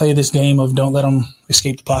play this game of don't let him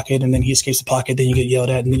escape the pocket, and then he escapes the pocket, then you get yelled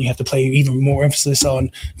at, and then you have to play even more emphasis on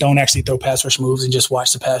don't actually throw pass rush moves and just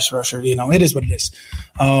watch the pass rusher. It is what it is.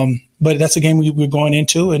 But that's a game we're going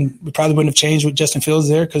into, and we probably wouldn't have changed with Justin Fields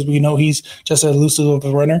there because we know he's just as elusive of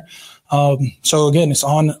a runner. So again, it's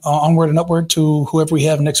onward and upward to whoever we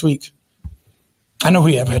have next week. I know who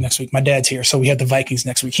we have next week. My dad's here, so we have the Vikings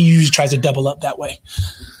next week. He usually tries to double up that way.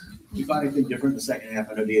 You find anything different in the second half?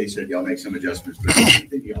 I know DA said y'all make some adjustments, but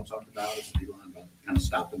anything y'all talked about as the line about kind of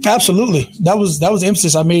stop them? Absolutely. That was the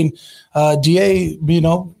emphasis. I mean, DA,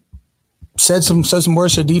 said some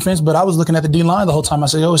words to the defense, but I was looking at the D line the whole time. I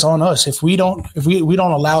said, it's on us. If we don't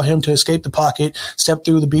allow him to escape the pocket, step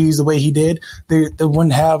through the B's the way he did, they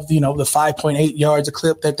wouldn't have, the 5.8 yards a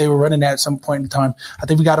clip that they were running at some point in time. I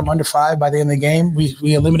think we got him under 5 by the end of the game.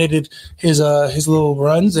 We eliminated his little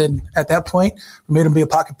runs, and at that point, we made him be a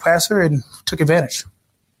pocket passer and took advantage.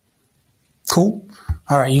 Cool.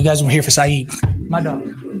 All right, you guys were here for Saeed. My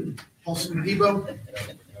dog. Paulson Debo.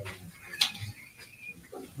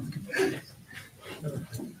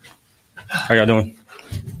 How y'all doing?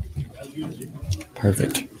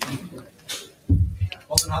 Perfect.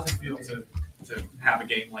 Paulson, how's it feel to have a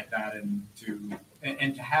game like that and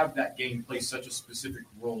to have that game play such a specific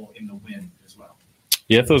role in the win as well?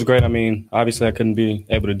 Yeah, it feels great. I mean, obviously I couldn't be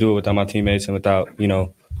able to do it without my teammates and without,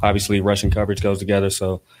 obviously rushing coverage goes together.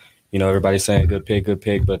 So, everybody's saying good pick,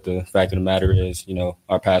 but the fact of the matter is,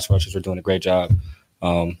 our pass rushers are doing a great job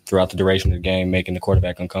throughout the duration of the game, making the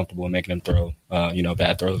quarterback uncomfortable and making them throw,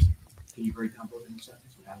 bad throws. Can you break down both interceptions?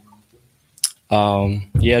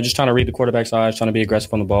 Just trying to read the quarterback's eyes, trying to be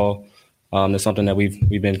aggressive on the ball. That's something that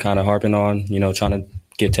we've been kind of harping on, trying to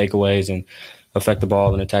get takeaways and affect the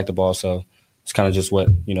ball and attack the ball. So it's kind of just what,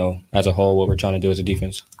 as a whole, what we're trying to do as a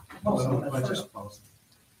defense.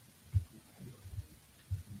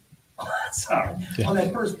 Sorry. Yeah. On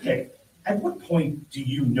that first pick, at what point do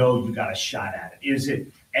you know you got a shot at it? Is it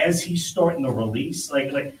as he's starting the release?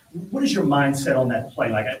 Like what is your mindset on that play?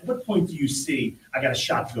 Like, at what point do you see I got a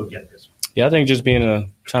shot to go get this one? Yeah, I think just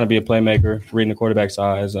trying to be a playmaker, reading the quarterback's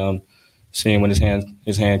eyes, seeing when his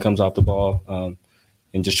hand comes off the ball,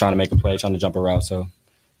 and just trying to make a play, trying to jump a route. So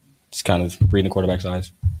just kind of reading the quarterback's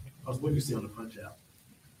eyes. What do you see on the punch out?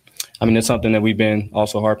 I mean, it's something that we've been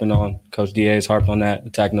also harping on. Coach DA's harped on that,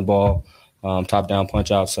 attacking the ball, top-down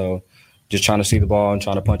punch out. So just trying to see the ball and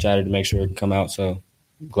trying to punch at it to make sure it can come out. So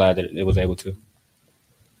I'm glad that it was able to.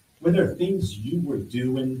 Were there things you were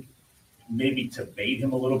doing maybe to bait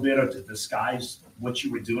him a little bit or to disguise what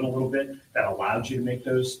you were doing a little bit that allowed you to make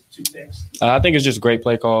those two picks? I think it's just great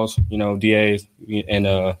play calls. DA and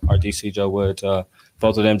our DC, Joe Woods,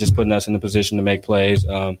 both of them just putting us in the position to make plays.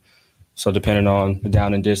 So depending on the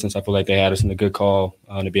down and distance, I feel like they had us in a good call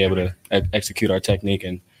to be able to execute our technique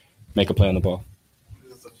and make a play on the ball.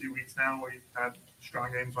 This is a few weeks now where you've had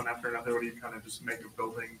strong games one after another. What do you kind of just make of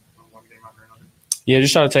building one game after another? Yeah,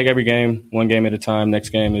 just try to take every game, one game at a time. Next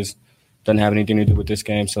game doesn't have anything to do with this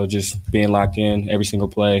game. So just being locked in every single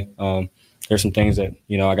play. There's some things that,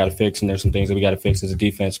 I got to fix, and there's some things that we got to fix as a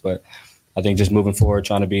defense. But I think just moving forward,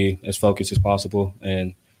 trying to be as focused as possible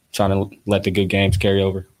and trying to let the good games carry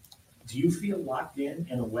over. Do you feel locked in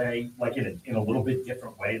a way, like in a little bit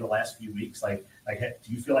different way the last few weeks? Like,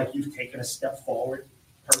 do you feel like you've taken a step forward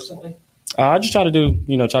personally? I just try to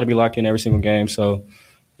try to be locked in every single game. So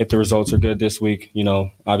if the results are good this week,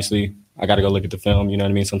 obviously I got to go look at the film. You know what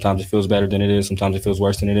I mean? Sometimes it feels better than it is. Sometimes it feels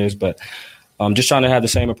worse than it is. But I'm just trying to have the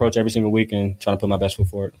same approach every single week and trying to put my best foot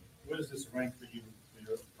forward. Where does this rank for you for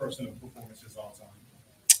your personal performances all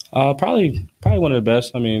time? Probably one of the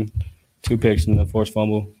best. I mean, 2 picks and the forced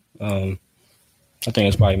fumble. I think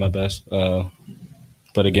it's probably my best.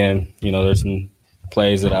 But again, there's some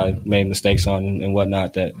plays that I made mistakes on and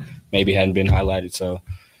whatnot that maybe hadn't been highlighted. So,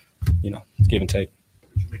 it's give and take.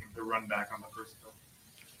 Making the run back on the first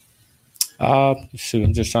Shoot,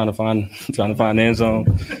 I'm just trying to find the end zone.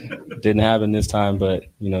 Didn't happen this time, but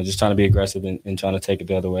just trying to be aggressive and trying to take it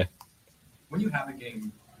the other way. When you have a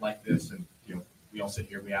game like this, and we all sit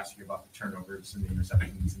here, we ask you about the turnovers and the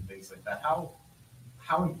interceptions and things like that.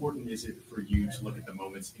 How important is it for you to look at the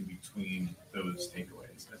moments in between those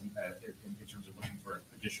takeaways in terms of looking for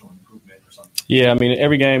additional improvement or something? Yeah, I mean,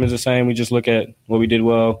 every game is the same. We just look at what we did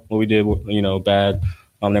well, what we did, bad.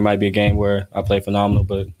 There might be a game where I play phenomenal,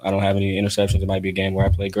 but I don't have any interceptions. There might be a game where I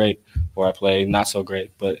play great or I play not so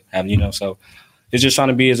great, but so it's just trying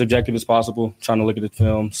to be as objective as possible, trying to look at the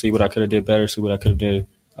film, see what I could have did better, see what I could have did,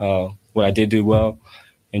 what I did do well,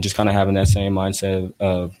 and just kind of having that same mindset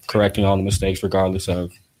of correcting all the mistakes regardless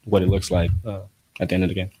of what it looks like at the end of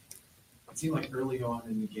the game. It seemed like early on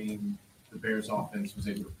in the game, the Bears offense was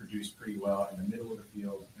able to produce pretty well in the middle of the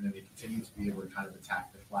field, and then they continued to be able to kind of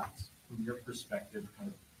attack the flats. From your perspective,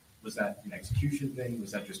 was that an execution thing?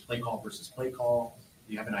 Was that just play call versus play call?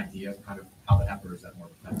 Do you have an idea of kind of how that happened, or is that more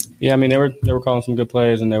defensive? Yeah, I mean, they were calling some good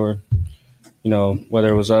plays, and they were, whether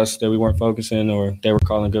it was us that we weren't focusing or they were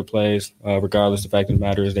calling good plays, regardless, the fact of the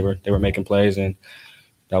matter is they were making plays, and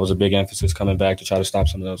that was a big emphasis coming back to try to stop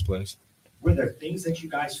some of those plays. Were there things that you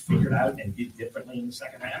guys figured out and did differently in the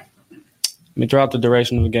second half? I mean, throughout the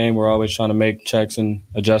duration of the game, we're always trying to make checks and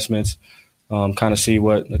adjustments. kind of see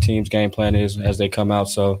what the team's game plan is as they come out.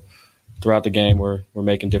 So throughout the game, we're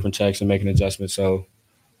making different checks and making adjustments. So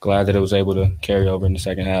glad that it was able to carry over in the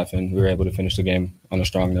second half, and we were able to finish the game on a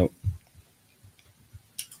strong note.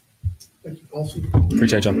 Thank you, Paulson.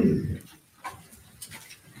 Appreciate y'all.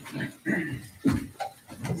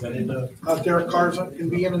 Is that it? Derek Carr's can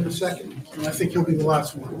be in the second, and I think he'll be the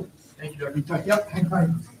last one. Thank you, Derek. Yep, hang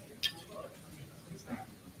on.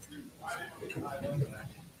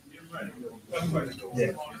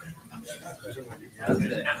 Yeah.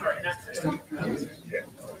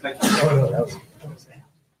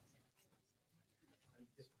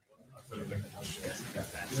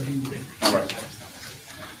 All right.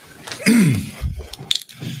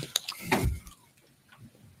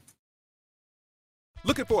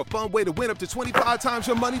 Looking for a fun way to win up to 25 times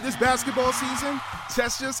your money this basketball season?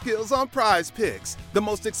 Test your skills on Prize Picks, the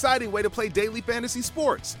most exciting way to play daily fantasy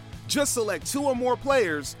sports. Just select 2 or more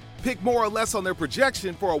players, pick more or less on their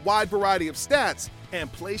projection for a wide variety of stats,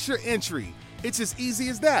 and place your entry. It's as easy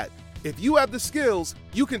as that. If you have the skills,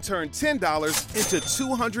 you can turn $10 into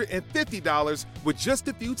 $250 with just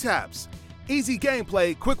a few taps. Easy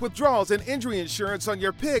gameplay, quick withdrawals, and injury insurance on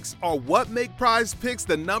your picks are what make Prize Picks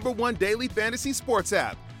the #1 daily fantasy sports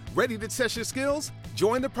app. Ready to test your skills?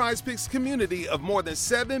 Join the Prize Picks community of more than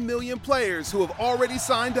 7 million players who have already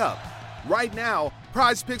signed up. Right now,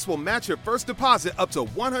 Prize Picks will match your first deposit up to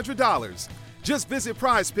 $100. Just visit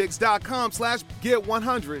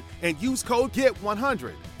prizepicks.com/get100 and use code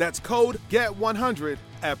GET100. That's code GET100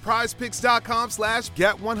 at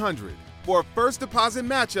prizepicks.com/get100 for a first deposit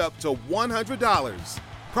match up to $100.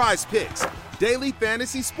 Prize Picks, daily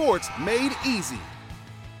fantasy sports made easy.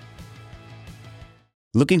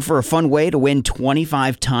 Looking for a fun way to win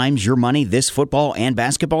 25 times your money this football and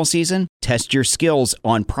basketball season? Test your skills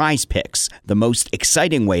on Prize Picks, the most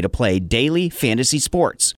exciting way to play daily fantasy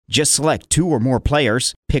sports. Just select 2 or more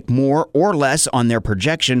players, pick more or less on their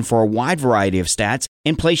projection for a wide variety of stats,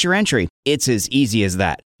 and place your entry. It's as easy as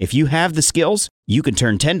that. If you have the skills, you can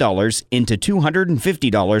turn $10 into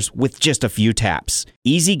 $250 with just a few taps.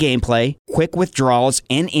 Easy gameplay, quick withdrawals,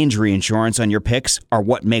 and injury insurance on your picks are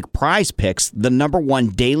what make Prize Picks the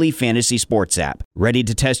 #1 daily fantasy sports app. Ready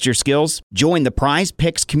to test your skills? Join the Prize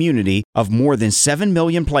Picks community of more than 7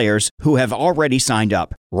 million players who have already signed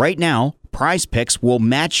up. Right now, Prize Picks will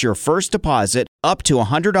match your first deposit up to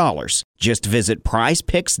 $100. Just visit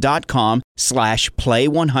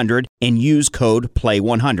prizepicks.com/play100 and use code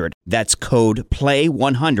PLAY100. That's code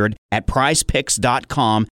PLAY100 at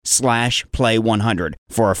prizepicks.com/play100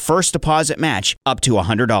 for a first deposit match up to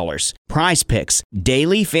 $100. Prize Picks,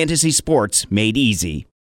 daily fantasy sports made easy.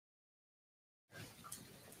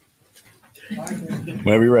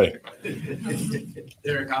 Whenever you're ready.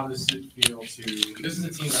 Derek, how does it feel to? This is a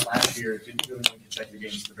team that last year didn't really win consecutive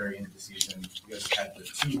games at the very end of the season. You guys had the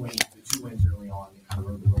two wins early on, and kind of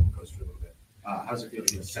rode the roller coaster a little bit. How does it feel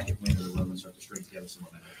to get a second win in a row and start to string together some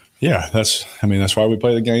momentum? Yeah, that's why we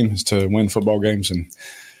play the game, is to win football games and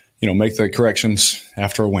make the corrections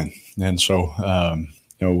after a win. And so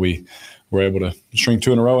we were able to string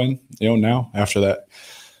 2 in a row in now after that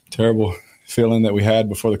terrible feeling that we had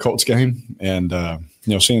before the Colts game, and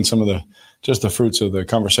seeing some of the fruits of the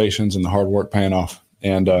conversations and the hard work paying off.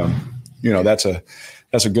 And that's a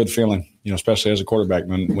good feeling, especially as a quarterback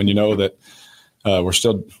when you know that we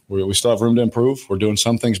still have room to improve. We're doing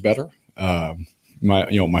some things better.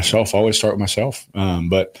 Myself, I always start with myself,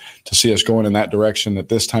 but to see us going in that direction at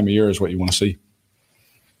this time of year is what you want to see.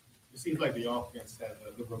 It seems like the offense had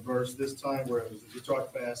the reverse this time, where it was you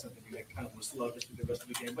talk fast and then you kind of was sluggish through the rest of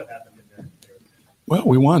the game. What happened in there? Well,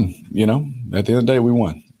 we won. At the end of the day, we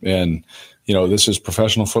won, and this is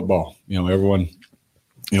professional football. Everyone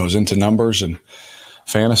is into numbers and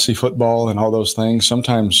fantasy football and all those things.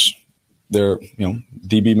 Sometimes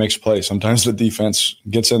DB makes a play. Sometimes the defense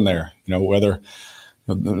gets in there. Whether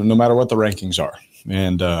no matter what the rankings are,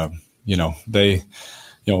 and they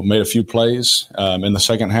made a few plays in the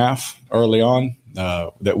second half early on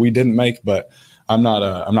that we didn't make, but I'm not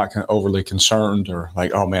overly concerned or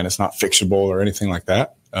like, oh man, it's not fixable or anything like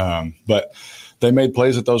that. But they made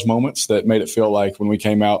plays at those moments that made it feel like when we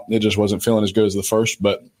came out, it just wasn't feeling as good as the first.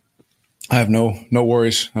 But I have no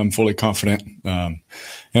worries. I'm fully confident in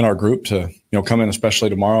our group to come in, especially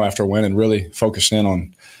tomorrow after a win, and really focus in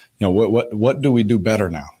on what do we do better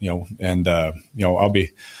now. And I'll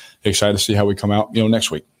be excited to see how we come out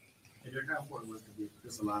next week.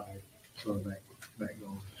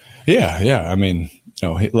 Yeah.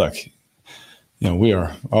 Look, we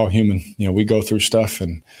are all human. We go through stuff,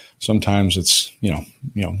 and sometimes it's,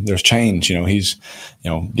 there's change. He's,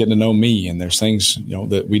 getting to know me, and there's things,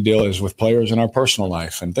 that we deal with players in our personal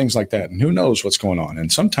life and things like that. And who knows what's going on?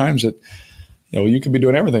 And sometimes you could be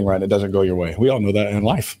doing everything right and it doesn't go your way. We all know that in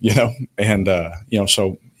life, And,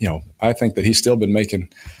 so, I think that he's still been making,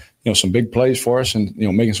 some big plays for us and,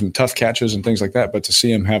 making some tough catches and things like that. But to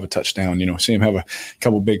see him have a touchdown, see him have a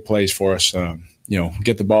couple big plays for us,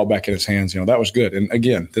 get the ball back in his hands, that was good. And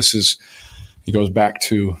again, it goes back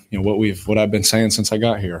to, what I've been saying since I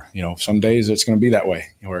got here. Some days it's going to be that way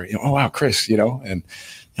where, oh, wow, Chris, and,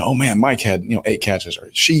 oh man, Mike had, 8 catches or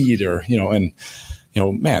Sheed or, and,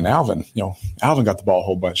 man, Alvin got the ball a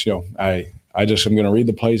whole bunch. I just am going to read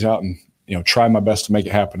the plays out and, try my best to make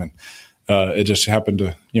it happen. And it just happened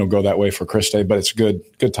to, go that way for Chris Day, but it's good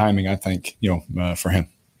timing, I think, for him.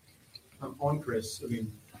 On Chris, I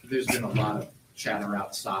mean, there's been a lot of chatter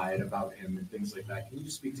outside about him and things like that. Can you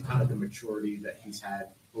just speak to kind of the maturity that he's had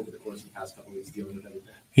over the course of the past couple of weeks dealing with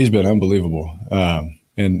everything? He's been unbelievable. And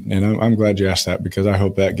I'm glad you asked that because I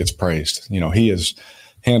hope that gets praised. He has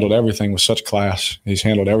handled everything with such class. He's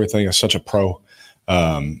handled everything as such a pro.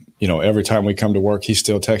 Every time we come to work, he's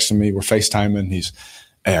still texting me. We're FaceTiming. He's,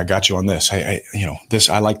 hey, I got you on this. Hey, this,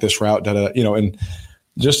 I like this route, and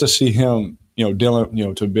just to see him,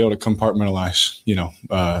 dealing, to be able to compartmentalize,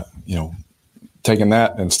 taking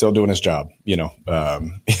that and still doing his job,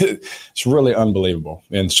 it's really unbelievable.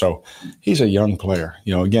 And so he's a young player.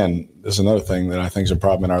 Again, this is another thing that I think is a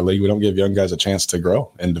problem in our league. We don't give young guys a chance to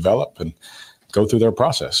grow and develop and go through their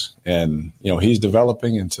process. And, he's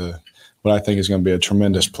developing into what I think is going to be a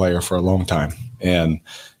tremendous player for a long time. And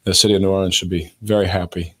the city of New Orleans should be very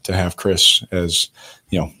happy to have Chris as,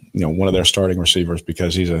 one of their starting receivers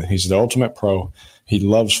because he's the ultimate pro. He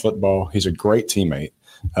loves football. He's a great teammate.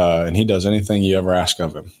 And he does anything you ever ask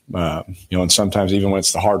of him. And sometimes even when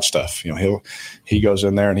it's the hard stuff, he goes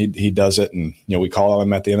in there and he does it. And, we call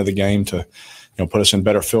him at the end of the game to, put us in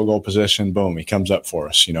better field goal position. Boom, he comes up for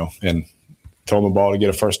us, and throw him the ball to get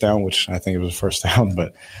a first down, which I think it was a first down,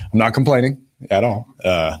 but I'm not complaining at all.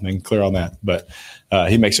 I'm clear on that. But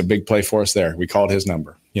he makes a big play for us there. We called his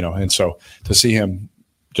number, and so to see him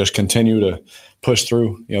just continue to push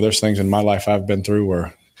through, there's things in my life I've been through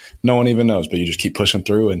where no one even knows, but you just keep pushing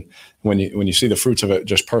through. And when you see the fruits of it,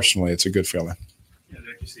 just personally, it's a good feeling. Yeah,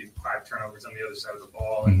 like you see 5 turnovers on the other side of the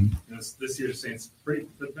ball. And this year's Saints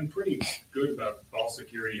they've been pretty good about ball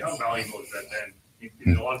security. How valuable has that been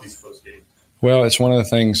in a lot of these close games? Well, it's one of the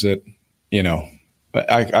things that,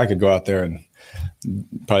 I could go out there and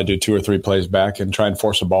probably do 2 or 3 plays back and try and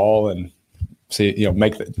force a ball and see,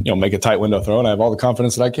 make a tight window throw. And I have all the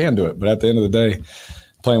confidence that I can do it. But at the end of the day,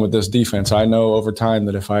 playing with this defense, I know over time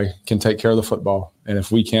that if I can take care of the football and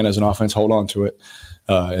if we can as an offense hold on to it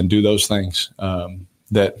and do those things,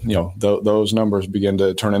 that, those numbers begin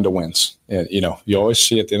to turn into wins. And, you always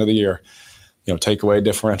see at the end of the year, takeaway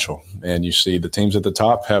differential. And you see the teams at the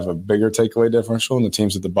top have a bigger takeaway differential and the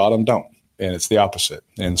teams at the bottom don't. And it's the opposite.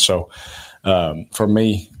 And so for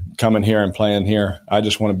me, coming here and playing here, I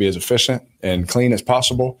just want to be as efficient and clean as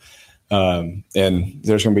possible. And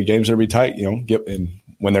there's going to be games that will be tight, and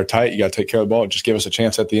when they're tight, you got to take care of the ball. Just give us a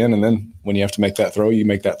chance at the end. And then when you have to make that throw, you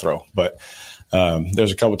make that throw. But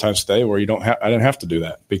there's a couple of times today where I didn't have to do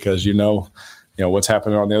that because what's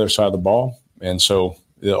happening on the other side of the ball. And so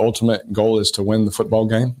the ultimate goal is to win the football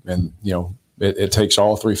game. And, it takes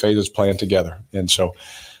all 3 phases playing together. And so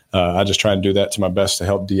I just try and do that to my best to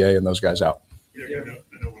help DA and those guys out. I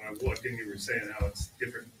know when I walked in, you were saying how it's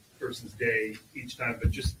different person's day each time,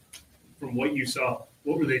 but just from what you saw,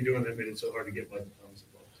 what were they doing that made it so hard to get Michael Thomas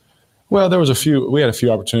involved? Well, we had a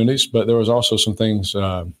few opportunities, but there was also some things,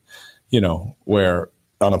 where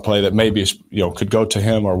on a play that maybe, could go to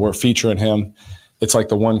him or we're featuring him. It's like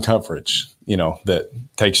the one coverage, that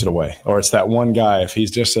takes it away. Or it's that one guy, if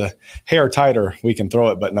he's just a hair tighter, we can throw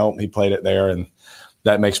it, but no, he played it there. And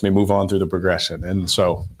that makes me move on through the progression. And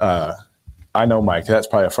so I know, Mike, that's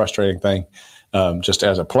probably a frustrating thing. Just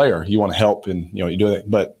as a player, you want to help and, you do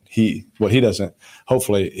it. But what he doesn't,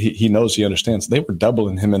 hopefully he knows, he understands they were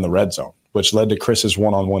doubling him in the red zone, which led to Chris's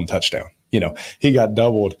one-on-one touchdown. He got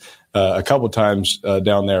doubled a couple of times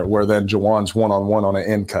down there where then Jawan's one-on-one on an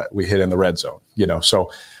end cut we hit in the red zone,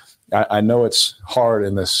 So I know it's hard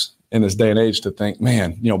in this day and age to think,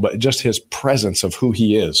 man, but just his presence of who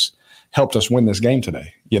he is helped us win this game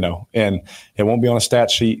today, and it won't be on a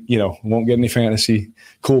stat sheet, won't get any fantasy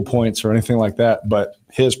cool points or anything like that. But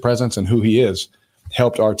his presence and who he is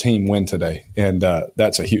helped our team win today. And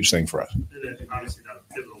that's a huge thing for us. And obviously not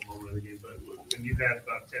a pivotal moment of the game, but when you had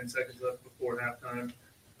about 10 seconds left before halftime,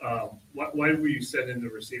 Why were you sending the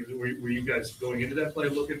receivers? Were you guys going into that play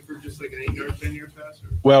looking for just like an 8-yard, 10-yard pass? Or?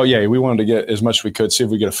 Well, yeah, we wanted to get as much as we could, see if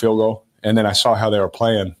we get a field goal. And then I saw how they were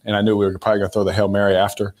playing, and I knew we were probably going to throw the Hail Mary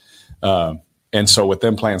after. And so with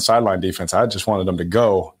them playing sideline defense, I just wanted them to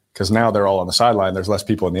go because now they're all on the sideline. There's less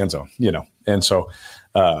people in the end zone, And so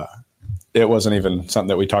it wasn't even something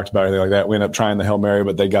that we talked about or anything like that. We ended up trying the Hail Mary,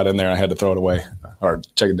 but they got in there and I had to throw it away or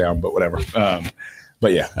check it down, but whatever.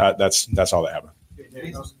 But, yeah, that's all that happened.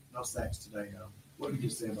 No sacks today. What did you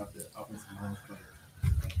say about the offensive line play?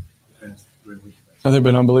 They've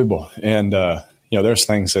been unbelievable. And, there's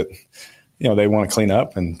things that, they want to clean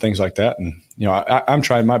up and things like that. And, I'm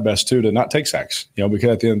trying my best, too, to not take sacks, because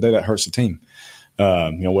at the end of the day, that hurts the team.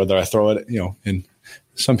 Whether I throw it, and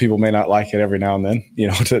some people may not like it every now and then,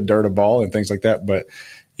 to dirt a ball and things like that. But,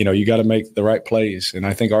 you got to make the right plays. And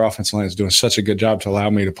I think our offensive line is doing such a good job to allow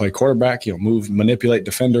me to play quarterback, manipulate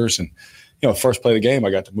defenders. And, first play of the game, I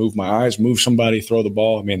got to move my eyes, move somebody, throw the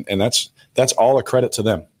ball. I mean, and that's all a credit to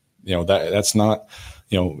them. That's not,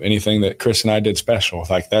 anything that Chris and I did special.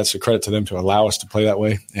 Like that's a credit to them to allow us to play that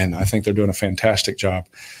way. And I think they're doing a fantastic job.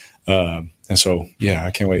 And so, yeah,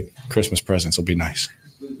 I can't wait. Christmas presents will be nice.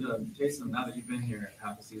 Jason, now that you've been here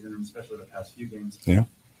half a season, and especially the past few games, yeah,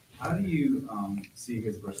 how do you see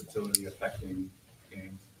his versatility affecting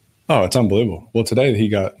games? Oh, it's unbelievable. Well, today he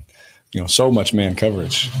got, so much man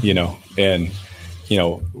coverage, and,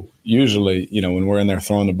 usually, when we're in there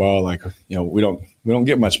throwing the ball, like, we don't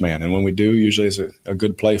get much man. And when we do, usually it's a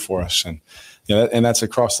good play for us. And, and that's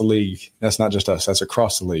across the league. That's not just us. That's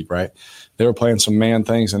across the league, right? They were playing some man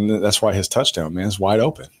things, and that's why his touchdown, man, is wide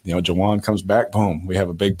open. Jawan comes back, boom, we have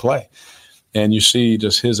a big play. And you see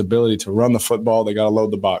just his ability to run the football. They got to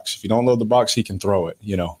load the box. If you don't load the box, he can throw it,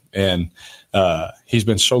 And he's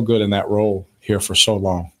been so good in that role here for so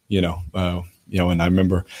long, and I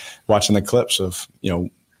remember watching the clips of,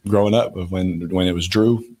 growing up of when it was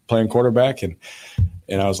Drew playing quarterback. And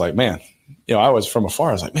I was like, man, I was from afar.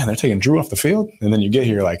 I was like, man, they're taking Drew off the field. And then you get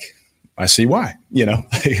here, like, I see why,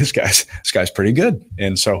 this guy's pretty good.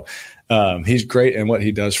 And so he's great in what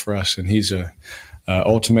he does for us. And he's a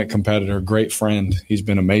ultimate competitor, great friend. He's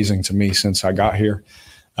been amazing to me since I got here.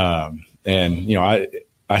 I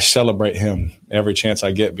celebrate him every chance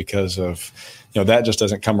I get because of, that just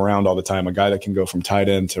doesn't come around all the time. A guy that can go from tight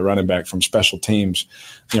end to running back, from special teams,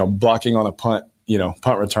 blocking on a punt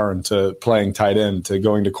return to playing tight end to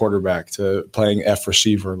going to quarterback to playing F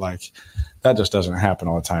receiver. Like that just doesn't happen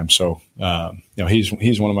all the time. So,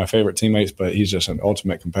 he's one of my favorite teammates, but he's just an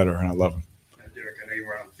ultimate competitor and I love him. Derek, I know you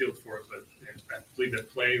were on the field for it, but I believe that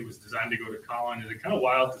play was designed to go to Colin. Is it kind of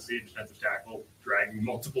wild to see a defensive tackle dragging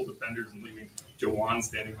multiple defenders and leaving Jawan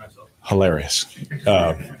standing by himself? Hilarious.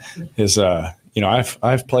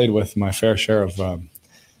 I've played with my fair share of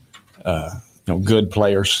good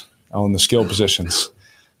players on the skill positions.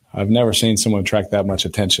 I've never seen someone attract that much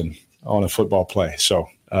attention on a football play. So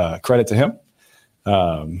credit to him.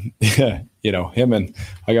 Him and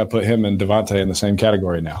I got to put him and Devontae in the same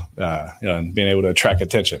category now, and being able to attract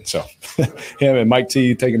attention. So him and Mike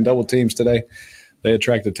T taking double teams today, they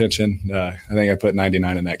attract attention. I think I put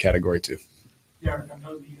 99 in that category too. Yeah, I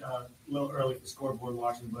know a little early for scoreboard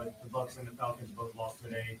watching, but the Bucs and the Falcons both lost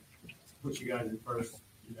today. Put you guys in first,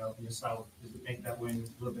 in the South. Does it make that win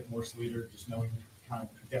a little bit more sweeter, just knowing kind of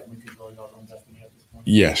definitely control your own destiny at this point?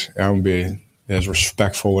 Yes, I'm being as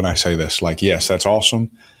respectful when I say this. Like, yes, that's awesome,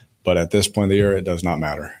 but at this point of the year, it does not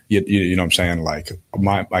matter. You know what I'm saying? Like,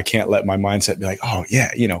 I can't let my mindset be like, oh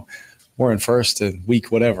yeah, we're in first and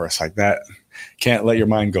week whatever. It's like that. Can't let your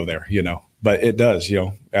mind go there, But it does,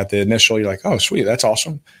 At the initial, you're like, oh, sweet, that's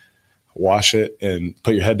awesome. Wash it and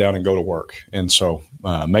put your head down and go to work. And so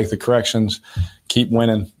make the corrections, keep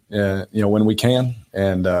winning, when we can.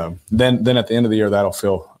 And then at the end of the year, that'll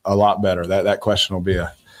feel a lot better. That question will be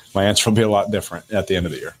my answer will be a lot different at the end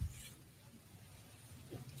of the year.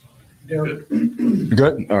 Derek.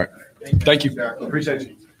 Good? All right. Thank you. Appreciate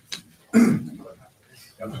you.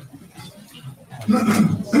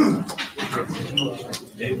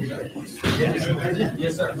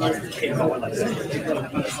 Yes, sir.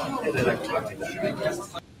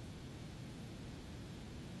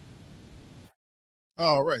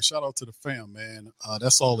 All right. Shout out to the fam, man.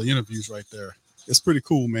 That's all the interviews right there. It's pretty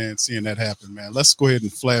cool, man, seeing that happen, man. Let's go ahead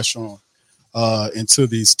and flash on into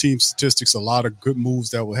these team statistics. A lot of good moves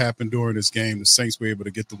that will happen during this game. The Saints were able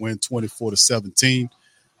to get the win 24-17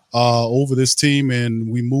 over this team, and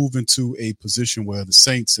we move into a position where the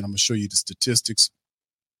Saints, and I'm going to show you the statistics,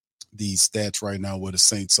 these stats right now, where the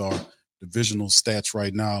Saints are, divisional stats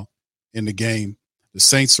right now in the game. The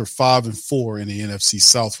Saints are 5-4 in the NFC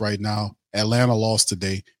South right now. Atlanta lost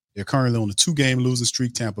today. They're currently on a 2-game losing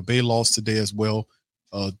streak. Tampa Bay lost today as well.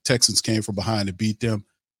 Texans came from behind to beat them.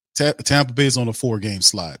 Tampa Bay is on a 4-game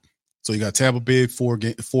slide. So you got Tampa Bay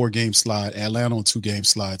 4-game slide, Atlanta on 2-game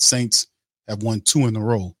slide. Saints have won 2 in a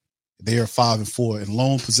row. They are 5-4 in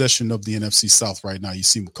lone possession of the NFC South right now. You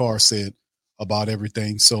see what Carr said about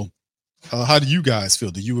everything. So how do you guys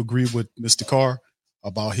feel? Do you agree with Mr. Carr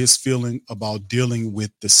about his feeling about dealing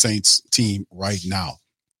with the Saints team right now?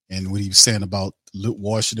 And what he was saying about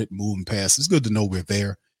washing it, moving past. It's good to know we're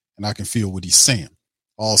there, and I can feel what he's saying.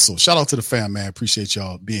 Also, shout out to the fam, man. Appreciate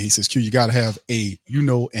y'all being. He says, Q, you got to have a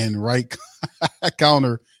and right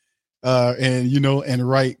counter and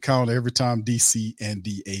right counter every time DC and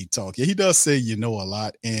DA talk. Yeah, he does say a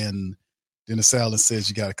lot. And Dennis Allen says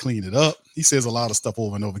you got to clean it up. He says a lot of stuff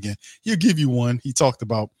over and over again. He'll give you one. He talked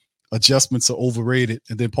about adjustments are overrated.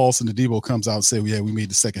 And then Paulson Adebo comes out and says, yeah, we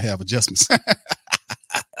made the second half adjustments.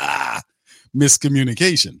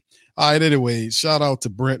 Miscommunication. All right, anyway, shout out to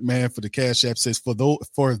Brent, man, for the Cash App. Says,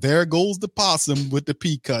 for there goes the possum with the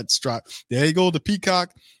peacock strut. There you go. The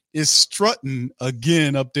peacock is strutting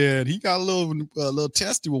again up there. And he got a little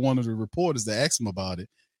testy with one of the reporters that asked him about it.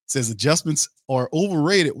 Says adjustments are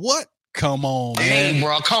overrated. What? Come on, man. Hey,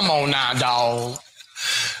 bro, come on now, dog.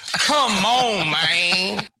 Come on,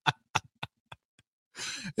 man.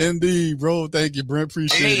 Indeed, bro. Thank you, Brent.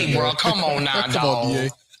 Appreciate it. Hey, bro, come on now, Come dog. on, DA.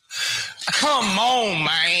 Come on,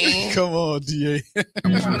 man. Come on, DA. I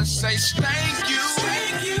want to say thank you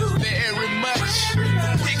very much.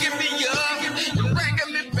 Picking me up and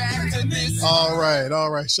bringing me back to this. All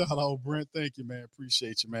right. Shout out, Brent. Thank you, man.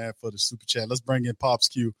 Appreciate you, man, for the super chat. Let's bring in Pops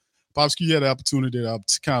Q. Pops Q, you had the opportunity to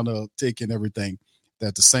kind of take in everything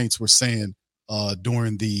that the Saints were saying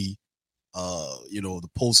during the the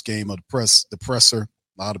post game of the presser.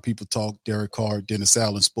 A lot of people talk. Derek Carr, Dennis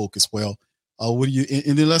Allen spoke as well. What do you?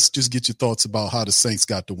 And then let's just get your thoughts about how the Saints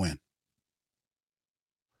got the win.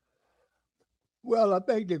 Well, I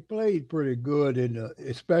think they played pretty good,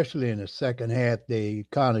 especially in the second half. They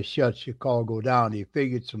kind of shut Chicago down. They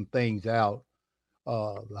figured some things out,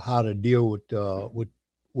 how to deal with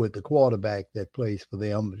the quarterback that plays for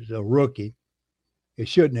them. It's a rookie. It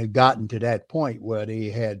shouldn't have gotten to that point where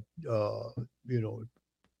they had,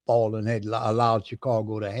 fallen, had allowed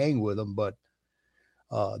Chicago to hang with them, but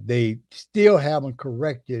they still haven't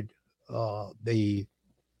corrected they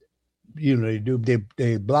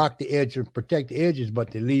block the edge and protect the edges,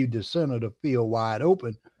 but they leave the center of the field wide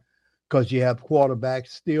open because you have quarterbacks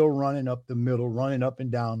still running up the middle, running up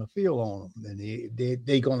and down the field on them, and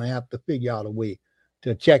they're going to have to figure out a way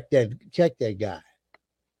to check that guy.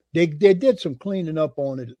 They did some cleaning up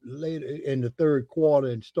on it later in the third quarter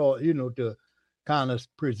and start to kind of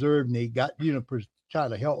preserve, and they got try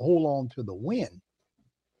to hold on to the win.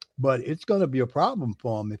 But it's going to be a problem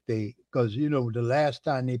for them because the last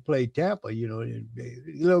time they played Tampa,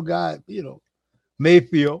 little guy,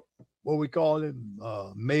 Mayfield, what we call him,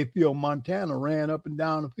 Mayfield, Montana, ran up and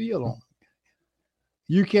down the field on him.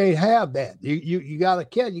 You can't have that. You got to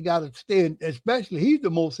catch. You got to stay in, especially he's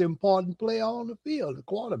the most important player on the field, the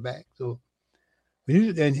quarterback. So,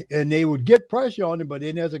 and they would get pressure on him, but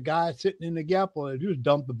then there's a guy sitting in the gap or just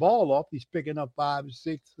dump the ball off. He's picking up 5 or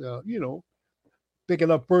 6,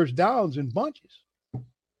 picking up first downs in bunches.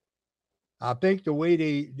 I think the way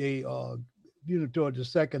they toward the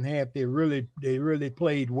second half, they really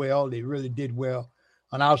played well. They really did well.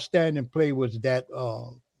 An outstanding play was that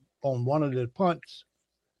on one of the punts,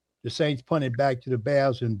 the Saints punted back to the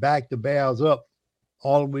Bears and backed the Bears up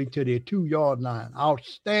all the way to their 2-yard line.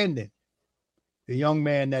 Outstanding. The young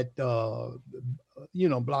man that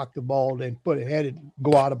blocked the ball and had it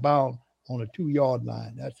go out of bounds on a 2-yard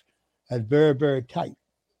line. That's very, very tight.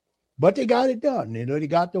 But they got it done. They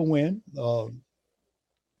got the win.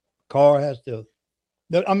 Carr has to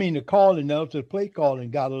the calling, the play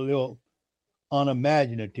calling got a little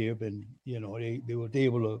unimaginative, and they was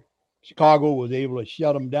able to. Chicago was able to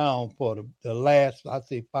shut them down for the last, I'd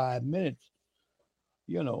say, 5 minutes.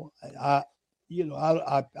 I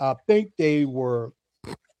think they were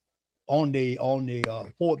on the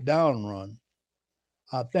fourth down run.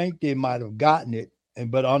 I think they might have gotten it,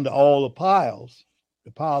 but under all the piles,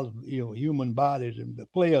 human bodies and the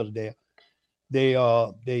players there,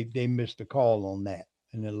 they missed the call on that,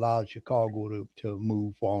 and it allowed Chicago to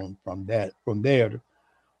move on from there.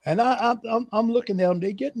 And I'm looking at them.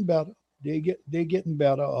 They're getting better. They're getting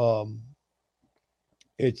better.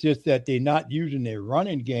 It's just that they're not using their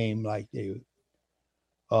running game like they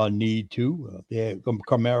need to.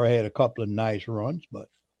 Kamara had a couple of nice runs, but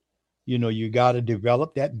you got to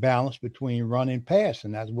develop that balance between run and pass,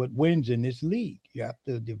 and that's what wins in this league. You have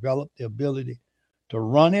to develop the ability to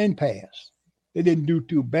run and pass. they didn't do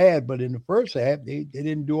too bad, but in the first half, they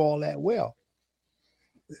didn't do all that well.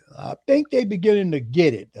 I think they're beginning to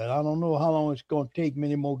get it. I don't know how long it's going to take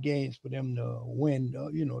many more games for them to win,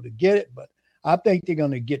 to get it, but I think they're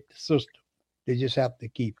going to get the system. They just have to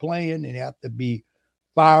keep playing, and they have to be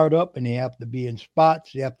fired up, and they have to be in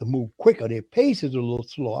spots. They have to move quicker. Their pace is a little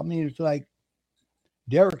slow. I mean, it's like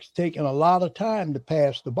Derek's taking a lot of time to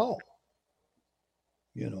pass the ball,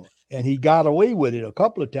 and he got away with it a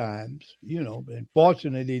couple of times, but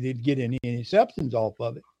unfortunately, they didn't get any interceptions off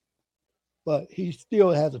of it. But he still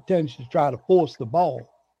has a tendency to try to force the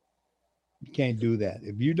ball. You can't do that.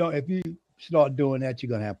 If you start doing that, you're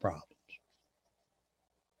going to have problems.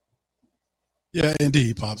 Yeah,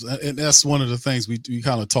 indeed, Pops. And that's one of the things we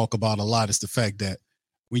kind of talk about a lot is the fact that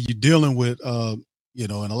when you're dealing with, and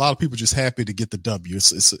a lot of people just happy to get the W.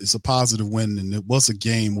 It's a positive win, and it was a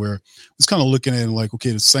game where it's kind of looking at it like, okay,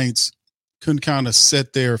 the Saints couldn't kind of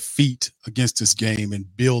set their feet against this game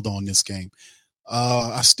and build on this game.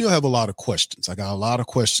 I still have a lot of questions. I got a lot of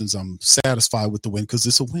questions. I'm satisfied with the win because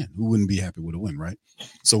it's a win. Who wouldn't be happy with a win, right?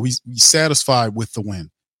 So we satisfied with the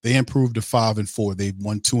win. They improved to 5-4. They've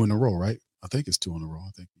won 2 in a row, right? I think it's 2 in a row.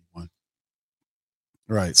 I think we won.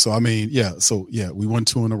 Right. So, I mean, we won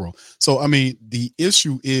 2 in a row. So, I mean, the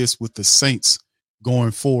issue is with the Saints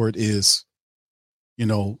going forward is,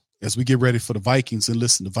 as we get ready for the Vikings, and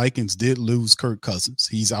listen, the Vikings did lose Kirk Cousins.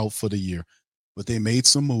 He's out for the year. But they made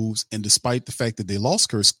some moves, and despite the fact that they lost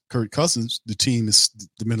Kirk Cousins, the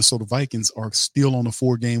Minnesota Vikings are still on a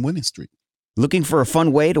 4-game winning streak. Looking for a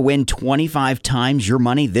fun way to win 25 times your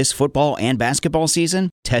money this football and basketball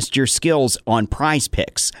season? Test your skills on Prize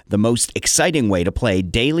Picks, the most exciting way to play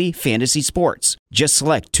daily fantasy sports. Just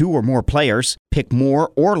select 2 or more players, pick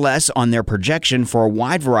more or less on their projection for a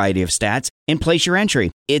wide variety of stats, and place your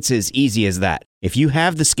entry. It's as easy as that. If you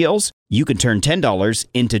have the skills, you can turn $10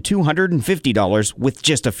 into $250 with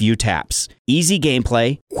just a few taps. Easy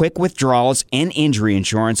gameplay, quick withdrawals, and injury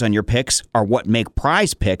insurance on your picks are what make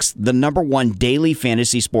Prize Picks the #1 daily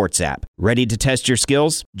fantasy sports app. Ready to test your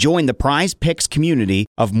skills? Join the Prize Picks community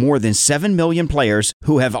of more than 7 million players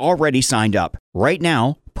who have already signed up. Right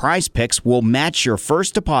now, Prize Picks will match your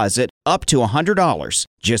first deposit up to $100.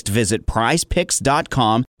 Just visit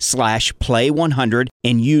prizepicks.com/play100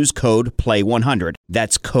 and use code PLAY100.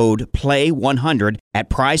 That's code PLAY100 at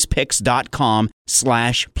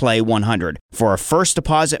prizepicks.com/play100 for a first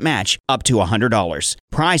deposit match up to $100.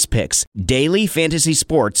 Prize Picks, daily fantasy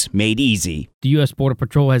sports made easy. The U.S. Border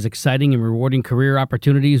Patrol has exciting and rewarding career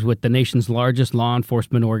opportunities with the nation's largest law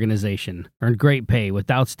enforcement organization. Earn great pay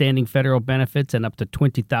with outstanding federal benefits and up to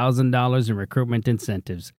 $20,000 in recruitment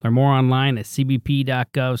incentives. Learn more online at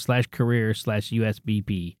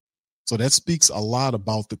cbp.gov/career/USBP. So that speaks a lot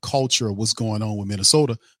about the culture of what's going on with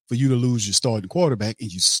Minnesota for you to lose your starting quarterback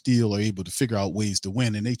and you still are able to figure out ways to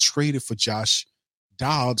win. And they traded for Josh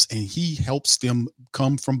Dobbs, and he helps them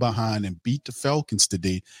come from behind and beat the Falcons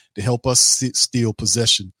today to help us steal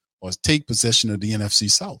possession or take possession of the NFC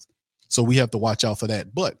South. So we have to watch out for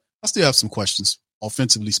that. But I still have some questions.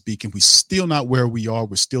 Offensively speaking, we're still not where we are.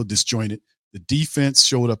 We're still disjointed. The defense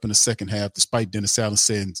showed up in the second half, despite Dennis Allen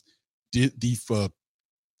saying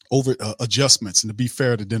over adjustments. And to be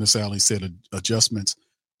fair to Dennis Allen, he said adjustments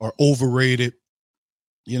are overrated.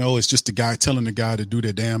 It's just the guy telling the guy to do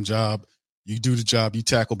their damn job. You do the job, you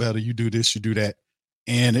tackle better, you do this, you do that.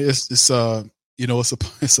 And it's a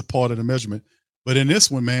part of the measurement. But in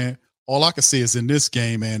this one, man, all I can say is in this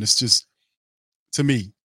game, man, it's just, to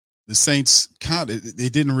me, the Saints they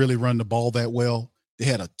didn't really run the ball that well. They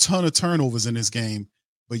had a ton of turnovers in this game,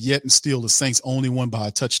 but yet and still the Saints only won by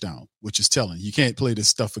a touchdown, which is telling. You can't play this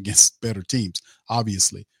stuff against better teams,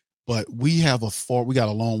 obviously. But we got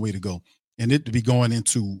a long way to go. And it to be going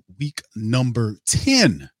into week number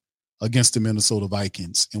 10 against the Minnesota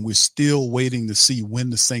Vikings. And we're still waiting to see when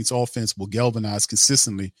the Saints offense will galvanize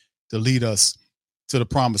consistently to lead us to the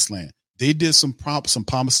promised land. They did some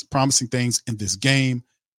promising things in this game,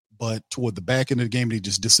 but toward the back end of the game, they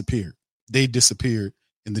just disappeared. They disappeared,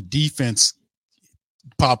 and the defense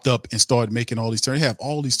popped up and started making all these turnovers. They have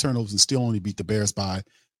all these turnovers and still only beat the Bears by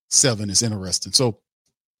 7. It's interesting. So,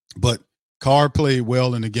 but Carr played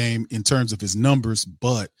well in the game in terms of his numbers,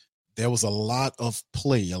 but there was a lot of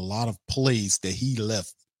plays that he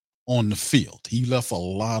left on the field. He left a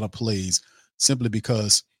lot of plays simply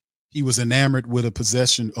because he was enamored with a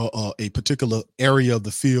possession, a particular area of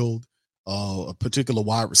the field, a particular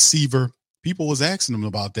wide receiver. People was asking him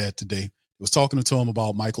about that today. I was talking to him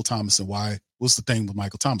about Michael Thomas and what's the thing with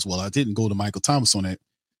Michael Thomas? Well, I didn't go to Michael Thomas on that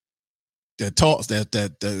toss,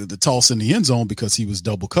 the toss in the end zone because he was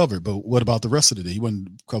double covered. But what about the rest of the day? He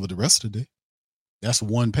wasn't covered the rest of the day. That's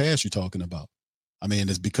one pass you're talking about. I mean,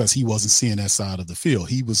 it's because he wasn't seeing that side of the field.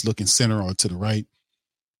 He was looking center or to the right.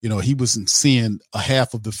 You know, he wasn't seeing a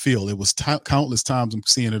half of the field. It was countless times I'm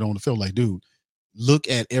seeing it on the field. Like, dude, look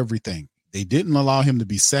at everything. They didn't allow him to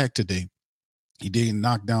be sacked today. He did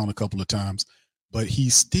knock down a couple of times, but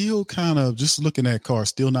he's still kind of just looking at Carr,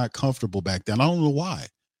 still not comfortable back then. I don't know why.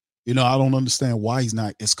 You know, I don't understand why he's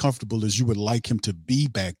not as comfortable as you would like him to be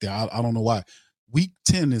back there. I don't know why. Week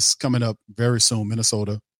 10 is coming up very soon,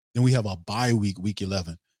 Minnesota. Then we have a bye week, week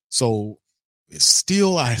 11. So I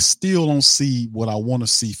still don't see what I want to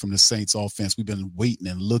see from the Saints offense. We've been waiting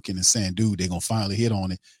and looking and saying, dude, they're going to finally hit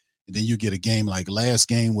on it. And then you get a game like last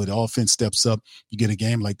game where the offense steps up. You get a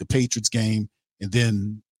game like the Patriots game. And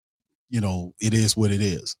then, you know, it is what it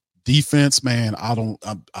is. Defense, man, I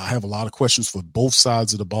have a lot of questions for both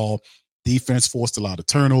sides of the ball. Defense forced a lot of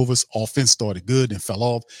turnovers. Offense started good and fell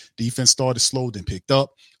off. Defense started slow, then picked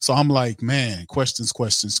up. So I'm like, man, questions,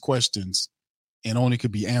 and only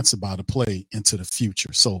could be answered by the play into the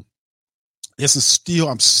future. So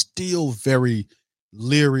I'm still very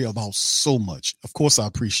leery about so much. Of course, I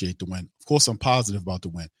appreciate the win. Of course, I'm positive about the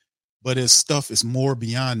win. But it's more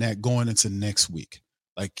beyond that going into next week.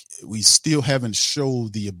 Like, we still haven't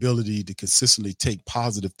showed the ability to consistently take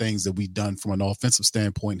positive things that we've done from an offensive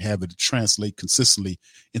standpoint and have it translate consistently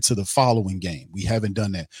into the following game. We haven't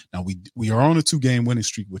done that. Now, we are on a 2-game winning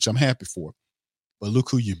streak, which I'm happy for. But look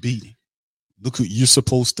who you're beating. Look who you're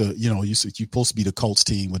supposed to, you know, you're supposed to be the Colts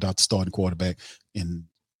team without the starting quarterback and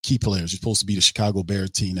key players. You're supposed to be the Chicago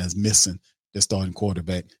Bears team that's missing their starting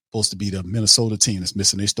quarterback. Supposed to be the Minnesota team that's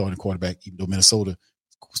missing their starting quarterback, even though Minnesota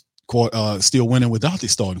still winning without their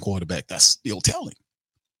starting quarterback. That's still telling.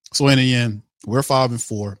 So in the end, we're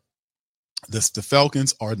 5-4. The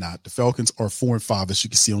Falcons are not. The Falcons are 4-5, as you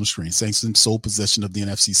can see on the screen. Saints in sole possession of the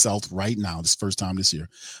NFC South right now. This first time this year.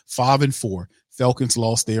 5-4. Falcons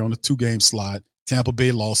lost there on the 2-game slide. Tampa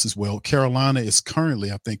Bay lost as well. Carolina is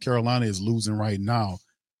currently, I think Carolina is losing right now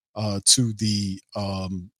to the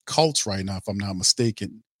Colts right now, if I'm not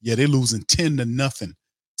mistaken. Yeah, they're losing 10-0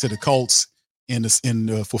 to the Colts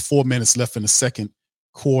for 4 minutes left in the second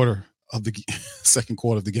quarter of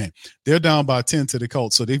the game. They're down by 10 to the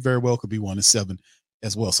Colts, so they very well could be 1-7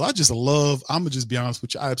 as well. So I'm gonna just be honest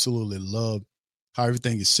with you, I absolutely love how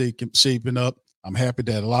everything is shaping up. I'm happy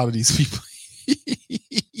that a lot of these people,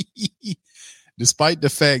 despite the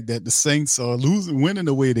fact that the Saints are winning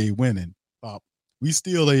the way they're winning, we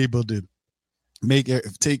still able to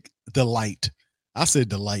take delight. I said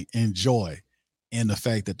delight and joy in the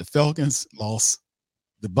fact that the Falcons lost,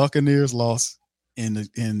 the Buccaneers lost,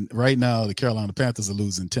 and right now the Carolina Panthers are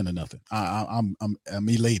losing 10-0. I'm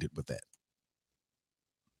elated with that.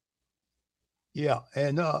 Yeah,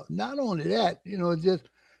 and not only that, you know, just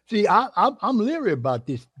see, I'm leery about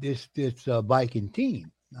this Viking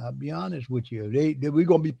team. I'll be honest with you. We're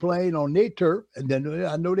gonna be playing on their turf, and then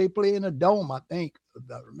I know they play in a dome. I think, if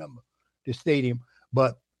I remember the stadium,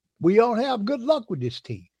 but we don't have good luck with this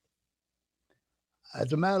team.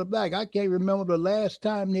 As a matter of fact, I can't remember the last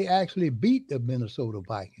time they actually beat the Minnesota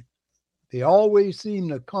Vikings. They always seem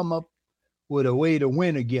to come up with a way to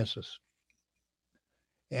win against us.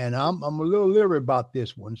 And I'm a little leery about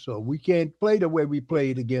this one. So we can't play the way we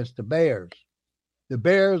played against the Bears. The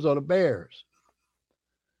Bears are the Bears.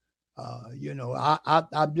 You know,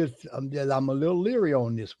 I'm a little leery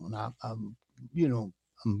on this one. I'm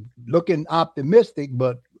looking optimistic,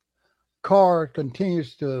 but Carr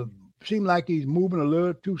continues to seem like he's moving a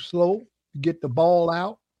little too slow to get the ball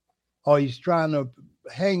out, or he's trying to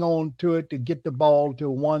hang on to it to get the ball to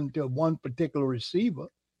one particular receiver.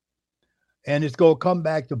 And it's going to come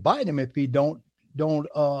back to bite him if he don't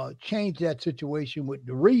change that situation with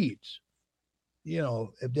the reads. You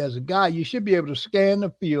know, if there's a guy, you should be able to scan the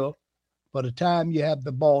field by the time you have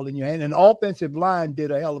the ball in your hand. And the offensive line did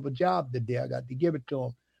a hell of a job today. I got to give it to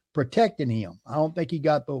him, protecting him. I don't think he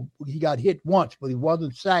got hit once, but he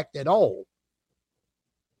wasn't sacked at all.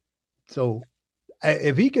 So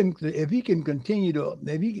if he can continue to,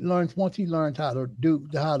 once he learns how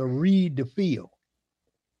to read the field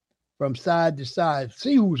from side to side,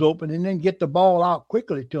 see who's open, and then get the ball out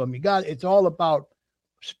quickly to him. It's all about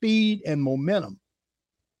speed and momentum.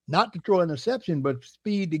 Not to throw an interception, but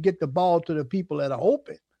speed to get the ball to the people that are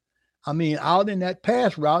open. I mean, out in that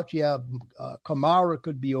pass route, you have Kamara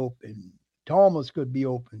could be open, Thomas could be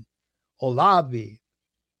open, Olave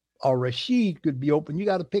or Rashid could be open. You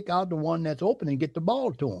got to pick out the one that's open and get the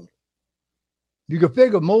ball to him. You can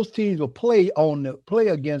figure most teams will play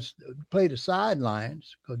the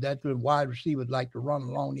sidelines, because that's what wide receivers like to run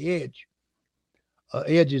along the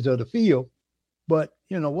edges of the field. But,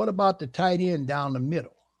 you know, what about the tight end down the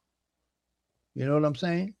middle? You know what I'm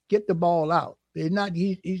saying? Get the ball out. They're not.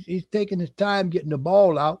 He's taking his time getting the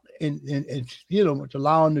ball out and it's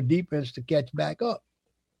allowing the defense to catch back up.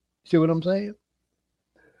 See what I'm saying?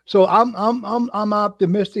 So I'm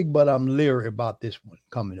optimistic, but I'm leery about this one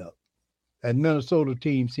coming up. And Minnesota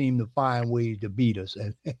team seem to find ways to beat us,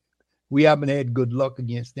 and we haven't had good luck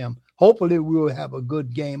against them. Hopefully, we'll have a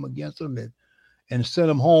good game against them and send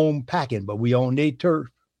them home packing. But we on their turf,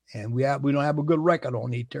 and we don't have a good record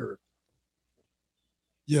on their turf.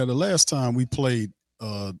 Yeah, the last time we played,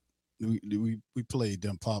 we played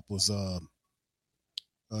them. Pop was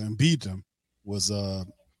and beat them was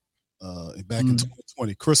back in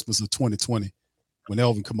 2020, Christmas of 2020, when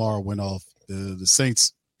Elvin Kamara went off. The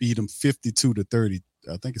Saints beat them 52-30.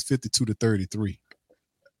 I think it's 52-33.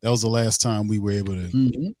 That was the last time we were able to.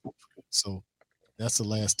 Mm-hmm. So that's the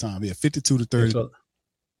last time. Yeah, 52-30. So,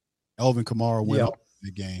 Elvin Kamara went off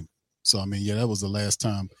the game. So I mean, yeah, that was the last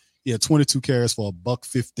time. He had 22 carries for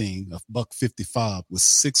 $115, $155 with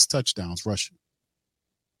 6 touchdowns rushing.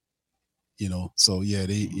 So yeah,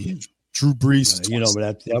 Drew Brees.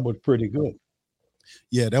 That was pretty good.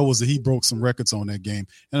 Yeah, he broke some records on that game.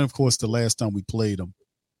 And of course, the last time we played him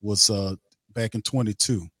was back in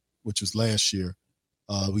 22, which was last year.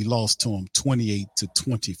 We lost to him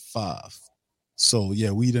 28-25. So yeah,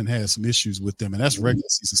 we didn't have some issues with them, and that's regular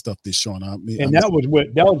season stuff. This showing up. That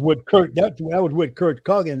was with Kirk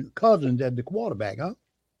Cousins as the quarterback, huh?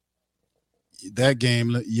 That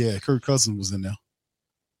game, yeah, Kirk Cousins was in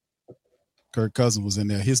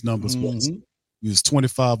there. His numbers was he was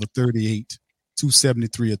 25 of 38,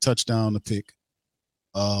 273, a touchdown, a pick.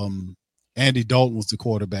 Andy Dalton was the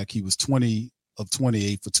quarterback. He was 20 of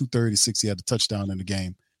 28 for 236. He had a touchdown in the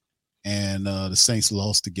game, and the Saints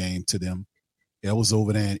lost the game to them. That was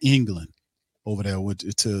over there in England,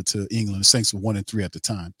 to England. The Saints were 1-3 at the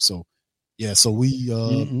time. So, yeah, so we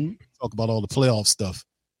talk about all the playoff stuff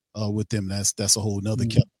with them. That's a whole nother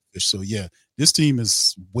kettle of fish. So, yeah, this team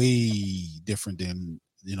is way different than,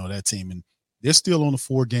 that team. And they're still on a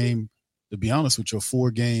 4-game, to be honest with you, a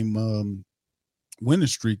 4-game winning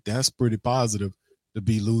streak. That's pretty positive to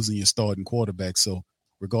be losing your starting quarterback. So,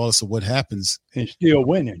 regardless of what happens. And still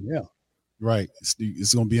winning, yeah. Right.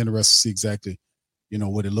 It's going to be interesting to see exactly,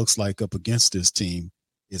 what it looks like up against this team.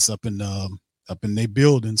 It's up in their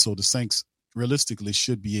building, so the Saints realistically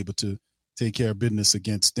should be able to take care of business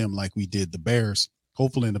against them like we did the Bears.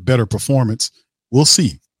 Hopefully in a better performance. We'll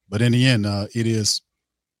see. But in the end, it is.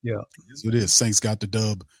 Yeah. It is. Saints got the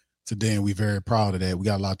dub today, and we're very proud of that. We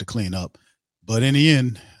got a lot to clean up. But in the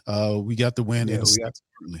end, we got the win. And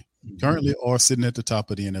currently are sitting at the top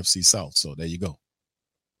of the NFC South. So there you go.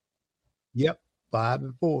 Yep,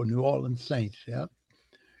 5-4, New Orleans Saints. Yep.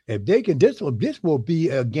 If they can, this will be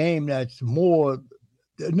a game that's more.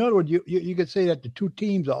 In other words, you could say that the two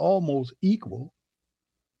teams are almost equal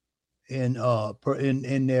in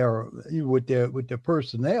their with their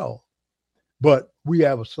personnel, but we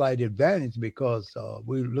have a slight advantage because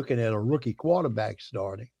we're looking at a rookie quarterback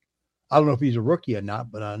starting. I don't know if he's a rookie or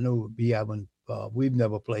not, but I know we've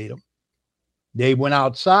never played him. They went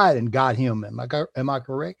outside and got him. Am I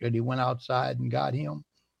correct? Or they went outside and got him?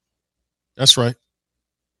 That's right.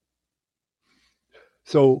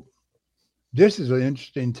 So this is an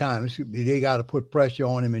interesting time. They got to put pressure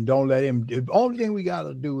on him and don't let him. The only thing we got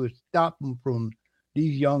to do is stop him from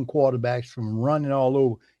these young quarterbacks from running all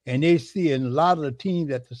over. And they see in a lot of the teams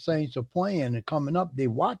that the Saints are playing and coming up, they're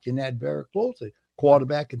watching that very closely.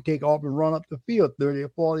 Quarterback can take off and run up the field 30 or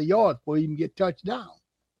 40 yards before he even get touched down.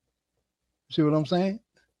 See what I'm saying?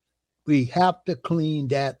 We have to clean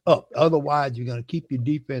that up. Otherwise, you're going to keep your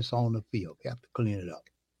defense on the field. You have to clean it up.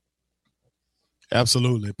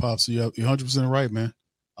 Absolutely, Pops. You're 100% right, man.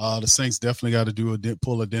 The Saints definitely got to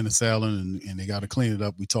pull a Dennis Allen, and they got to clean it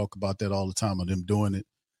up. We talk about that all the time of them doing it.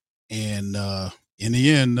 And in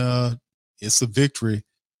the end, it's a victory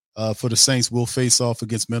for the Saints. We'll face off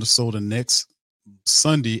against Minnesota next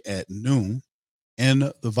Sunday at noon in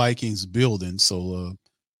the Vikings building. So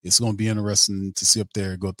it's going to be interesting to see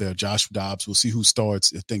go up there. Josh Dobbs, we'll see who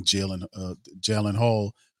starts. I think Jalen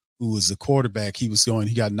Hall, who was the quarterback, he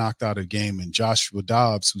got knocked out of the game. And Joshua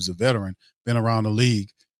Dobbs, who's a veteran, been around the league,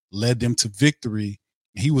 led them to victory.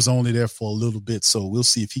 He was only there for a little bit. So we'll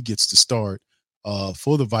see if he gets to start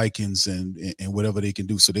for the Vikings and whatever they can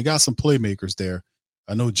do. So they got some playmakers there.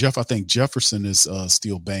 I know I think Jefferson is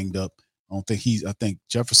still banged up. I think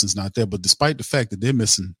Jefferson's not there, but despite the fact that they're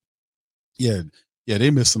missing,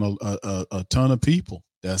 they're missing a ton of people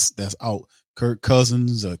that's out. Kirk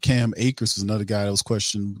Cousins, Cam Akers is another guy that was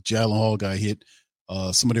questioned. Jalen Hall got hit.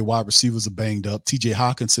 Some of their wide receivers are banged up. TJ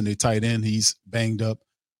Hawkinson, their tight end, he's banged up.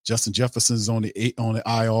 Justin Jefferson is on the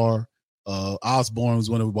IR. Osborne was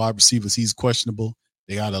one of the wide receivers. He's questionable.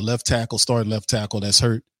 They got a starting left tackle that's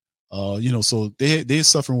hurt. So they're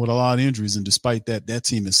suffering with a lot of injuries, and despite that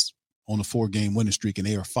team is on a 4-game winning streak, and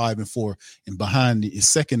they are 5-4 and is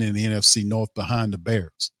second in the NFC North behind the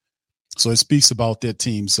Bears. So it speaks about that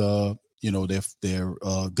team's, their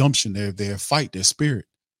gumption, their fight, their spirit.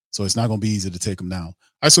 So it's not going to be easy to take them down. All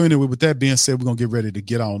right. So anyway, with that being said, we're going to get ready to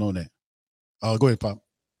get on that. Go ahead, Pop.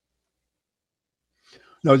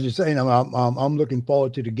 No, just saying, I'm looking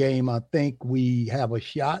forward to the game. I think we have a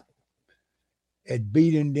shot at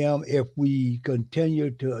beating them if we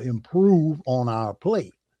continue to improve on our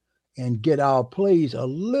play and get our plays a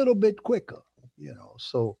little bit quicker,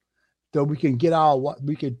 so we can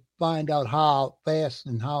we could find out how fast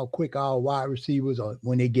and how quick our wide receivers are.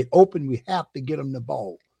 When they get open, we have to get them the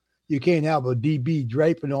ball. You can't have a DB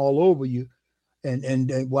draping all over you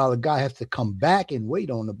and while the guy has to come back and wait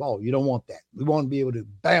on the ball. You don't want that. We want to be able to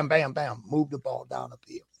bam, bam, bam, move the ball down the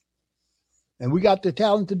field. And we got the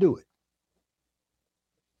talent to do it.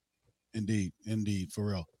 Indeed, for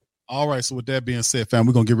real. All right, so with that being said, fam,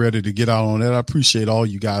 we're going to get ready to get out on that. I appreciate all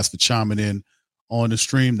you guys for chiming in on the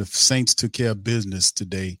stream. The Saints took care of business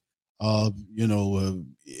today.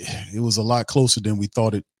 It was a lot closer than we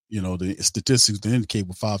thought it. The statistics indicate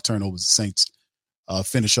with 5 turnovers, the Saints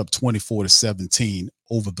finish up 24-17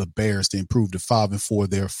 over the Bears to improve to 5-4.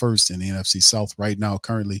 They're first in the NFC South right now,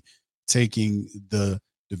 currently taking the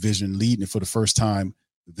division, leading it for the first time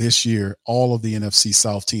this year. All of the NFC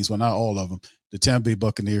South teams, well, not all of them, the Tampa Bay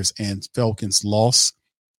Buccaneers and Falcons lost,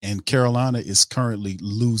 and Carolina is currently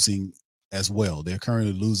losing as well. They're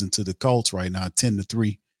currently losing to the Colts right now,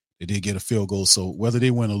 10-3. They did get a field goal, so whether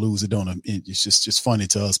they win or lose, it's just funny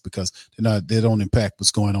to us because they don't impact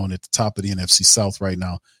what's going on at the top of the NFC South right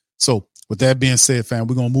now. So with that being said, fam,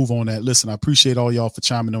 we're gonna move on that. Listen, I appreciate all y'all for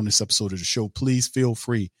chiming on this episode of the show. Please feel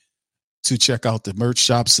free to check out the merch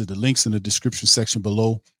shops. The links in the description section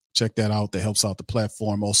below. Check that out. That helps out the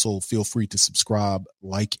platform. Also, feel free to subscribe,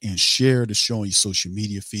 like, and share the show on your social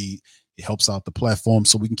media feed. It helps out the platform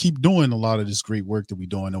so we can keep doing a lot of this great work that we're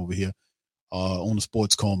doing over here on the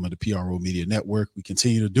Sports Coma, the PRO Media Network. We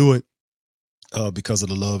continue to do it because of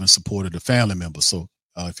the love and support of the family members. So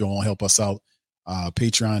if you want to help us out,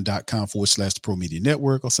 patreon.com/the Pro Media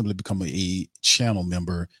Network, or simply become a channel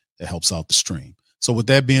member that helps out the stream. So with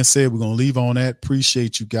that being said, we're going to leave on that.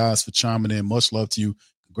 Appreciate you guys for chiming in. Much love to you.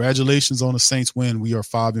 Congratulations on the Saints win. We are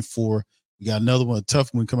 5-4. We got another one, a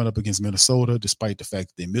tough one coming up against Minnesota, despite the fact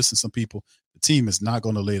that they're missing some people. The team is not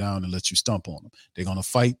going to lay down and let you stump on them. They're going to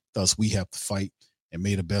fight. Thus, we have to fight and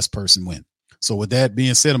may the best person win. So with that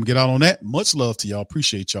being said, I'm going to get out on that. Much love to y'all.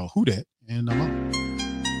 Appreciate y'all. Who dat? And I'm out.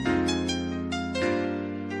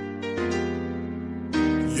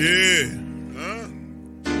 Yeah.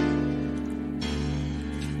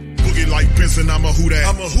 Boogie like Benson, I'm a who dat.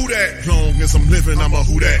 I'm a who dat. Long as I'm living, I'm a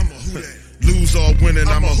who dat. Lose or winning,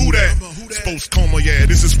 I'm a who dat. Sports Coma, yeah,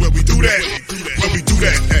 this is where we do that. Where we do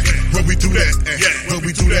that, where we do that, where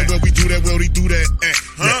we do that, where we do that, where we do that.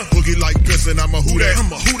 Boogie like Benson, I'm a who dat.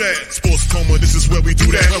 I'm a who dat. Sports Coma, this is where we do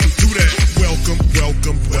that. Where we do that. Welcome,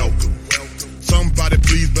 welcome, welcome. Somebody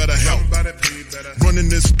please better help. Running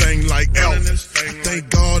this thing like elf. I thank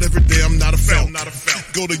God every day I'm not a felt.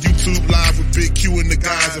 Go to YouTube Live with Big Q and the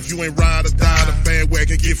guys. If you ain't ride or die, the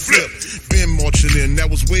bandwagon get flipped. Been marching in, that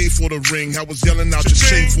was way for the ring. I was yelling out your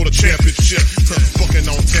shame for the championship. Fucking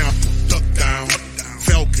on town, duck down.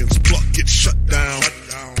 Falcons, pluck, get shut down.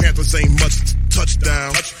 Panthers ain't much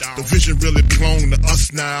touchdown. The vision really belong to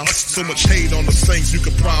us now. So much hate on the Saints, you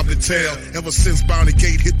could probably tell. Ever since Bounty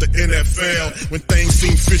Gate hit the NFL, when things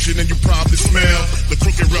seem fishy and you probably smell the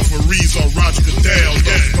crooked referees or Roger Goodell.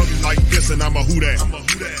 Fucking like this and I'm a who dat.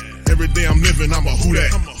 Every day I'm living, I'm a who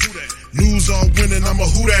dat. Lose or winning, I'm a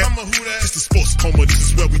who dat. It's the Sports Coma,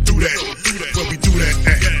 this is where we do that. Where we do that,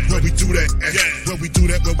 where we do that, where we do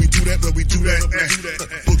that, where we do that, where we do that.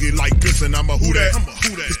 Boogie like Benson, I'm a who dat.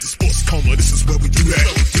 It's the Sports Coma, this is where we do that.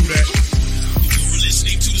 You're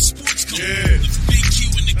listening to the Sports Coma with Big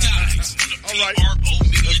Q and the guys on the PRO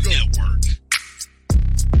Media Network.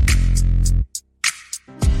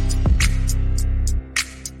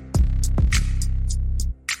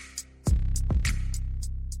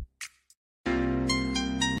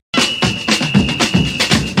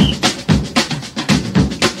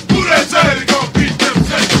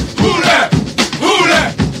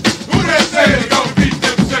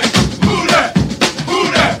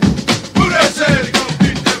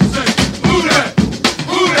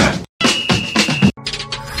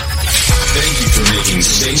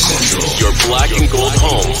 Your black and gold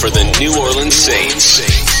home for the New Orleans Saints.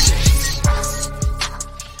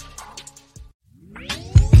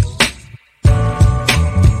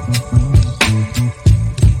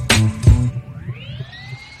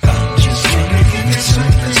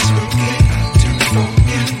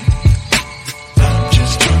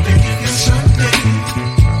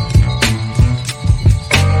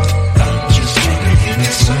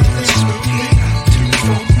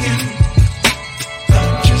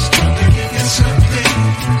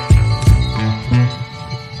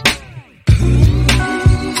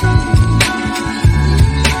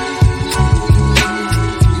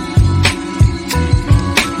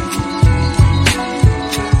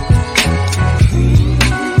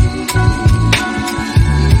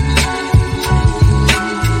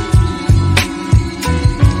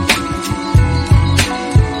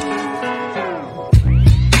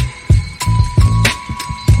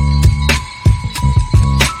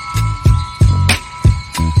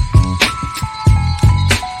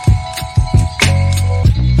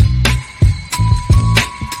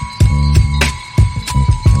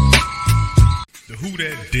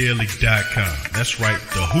 WhoThatDaily.com. That's right,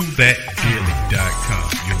 the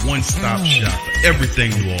WhoThatDaily.com. Your one-stop shop for everything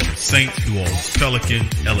New Orleans Saints, New Orleans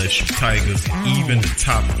Pelicans, LSU Tigers, even the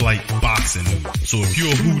top flight boxing news. So if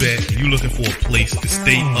you're a Who That and you're looking for a place to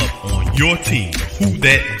stay up on your team,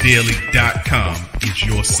 WhoThatDaily.com is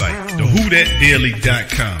your site. The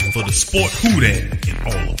WhoThatDaily.com for the sport Who That in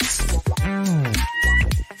all of us.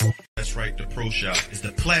 That's right, the Pro Shop is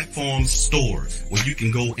the platform store where you can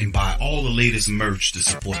go and buy all the latest merch to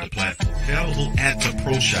support the platform. Available at the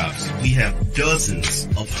Pro Shops, we have dozens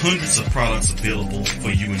of hundreds of products available for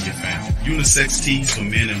you and your family. Unisex tees for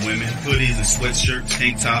men and women, hoodies and sweatshirts,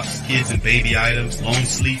 tank tops, kids and baby items, long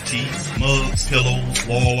sleeve tees, mugs, pillows,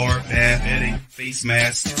 wall art, bath bedding, face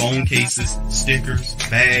masks, phone cases, stickers,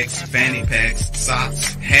 bags, fanny packs,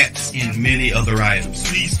 socks, hats, and many other items.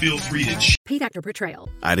 Please feel free to Paid actor portrayal.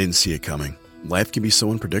 I didn't see it coming. Life can be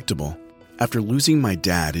so unpredictable. After losing my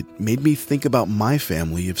dad, it made me think about my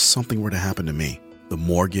family if something were to happen to me. The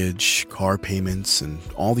mortgage, car payments, and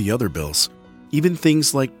all the other bills. Even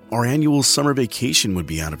things like our annual summer vacation would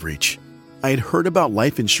be out of reach. I had heard about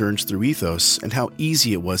life insurance through Ethos and how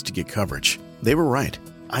easy it was to get coverage. They were right.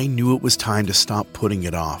 I knew it was time to stop putting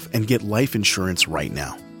it off and get life insurance right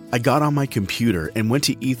now. I got on my computer and went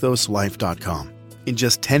to ethoslife.com. In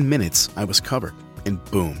just 10 minutes, I was covered. And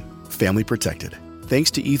boom, family protected.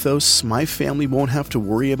 Thanks to Ethos, my family won't have to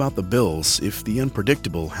worry about the bills if the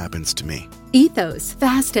unpredictable happens to me. Ethos,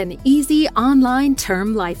 fast and easy online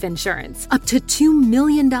term life insurance. Up to $2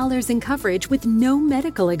 million in coverage with no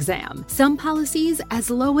medical exam. Some policies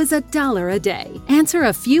as low as $1 a day. Answer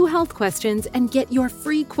a few health questions and get your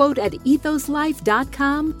free quote at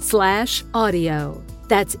ethoslife.com/audio.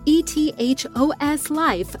 That's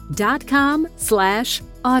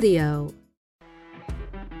ethoslife.com/audio.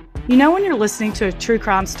 You know when you're listening to a true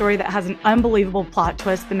crime story that has an unbelievable plot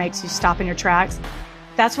twist that makes you stop in your tracks?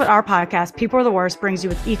 That's what our podcast, People Are the Worst, brings you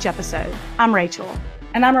with each episode. I'm Rachel.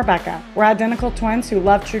 And I'm Rebecca. We're identical twins who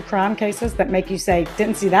love true crime cases that make you say,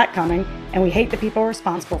 didn't see that coming, and we hate the people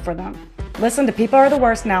responsible for them. Listen to People Are the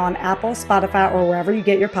Worst now on Apple, Spotify, or wherever you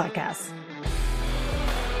get your podcasts.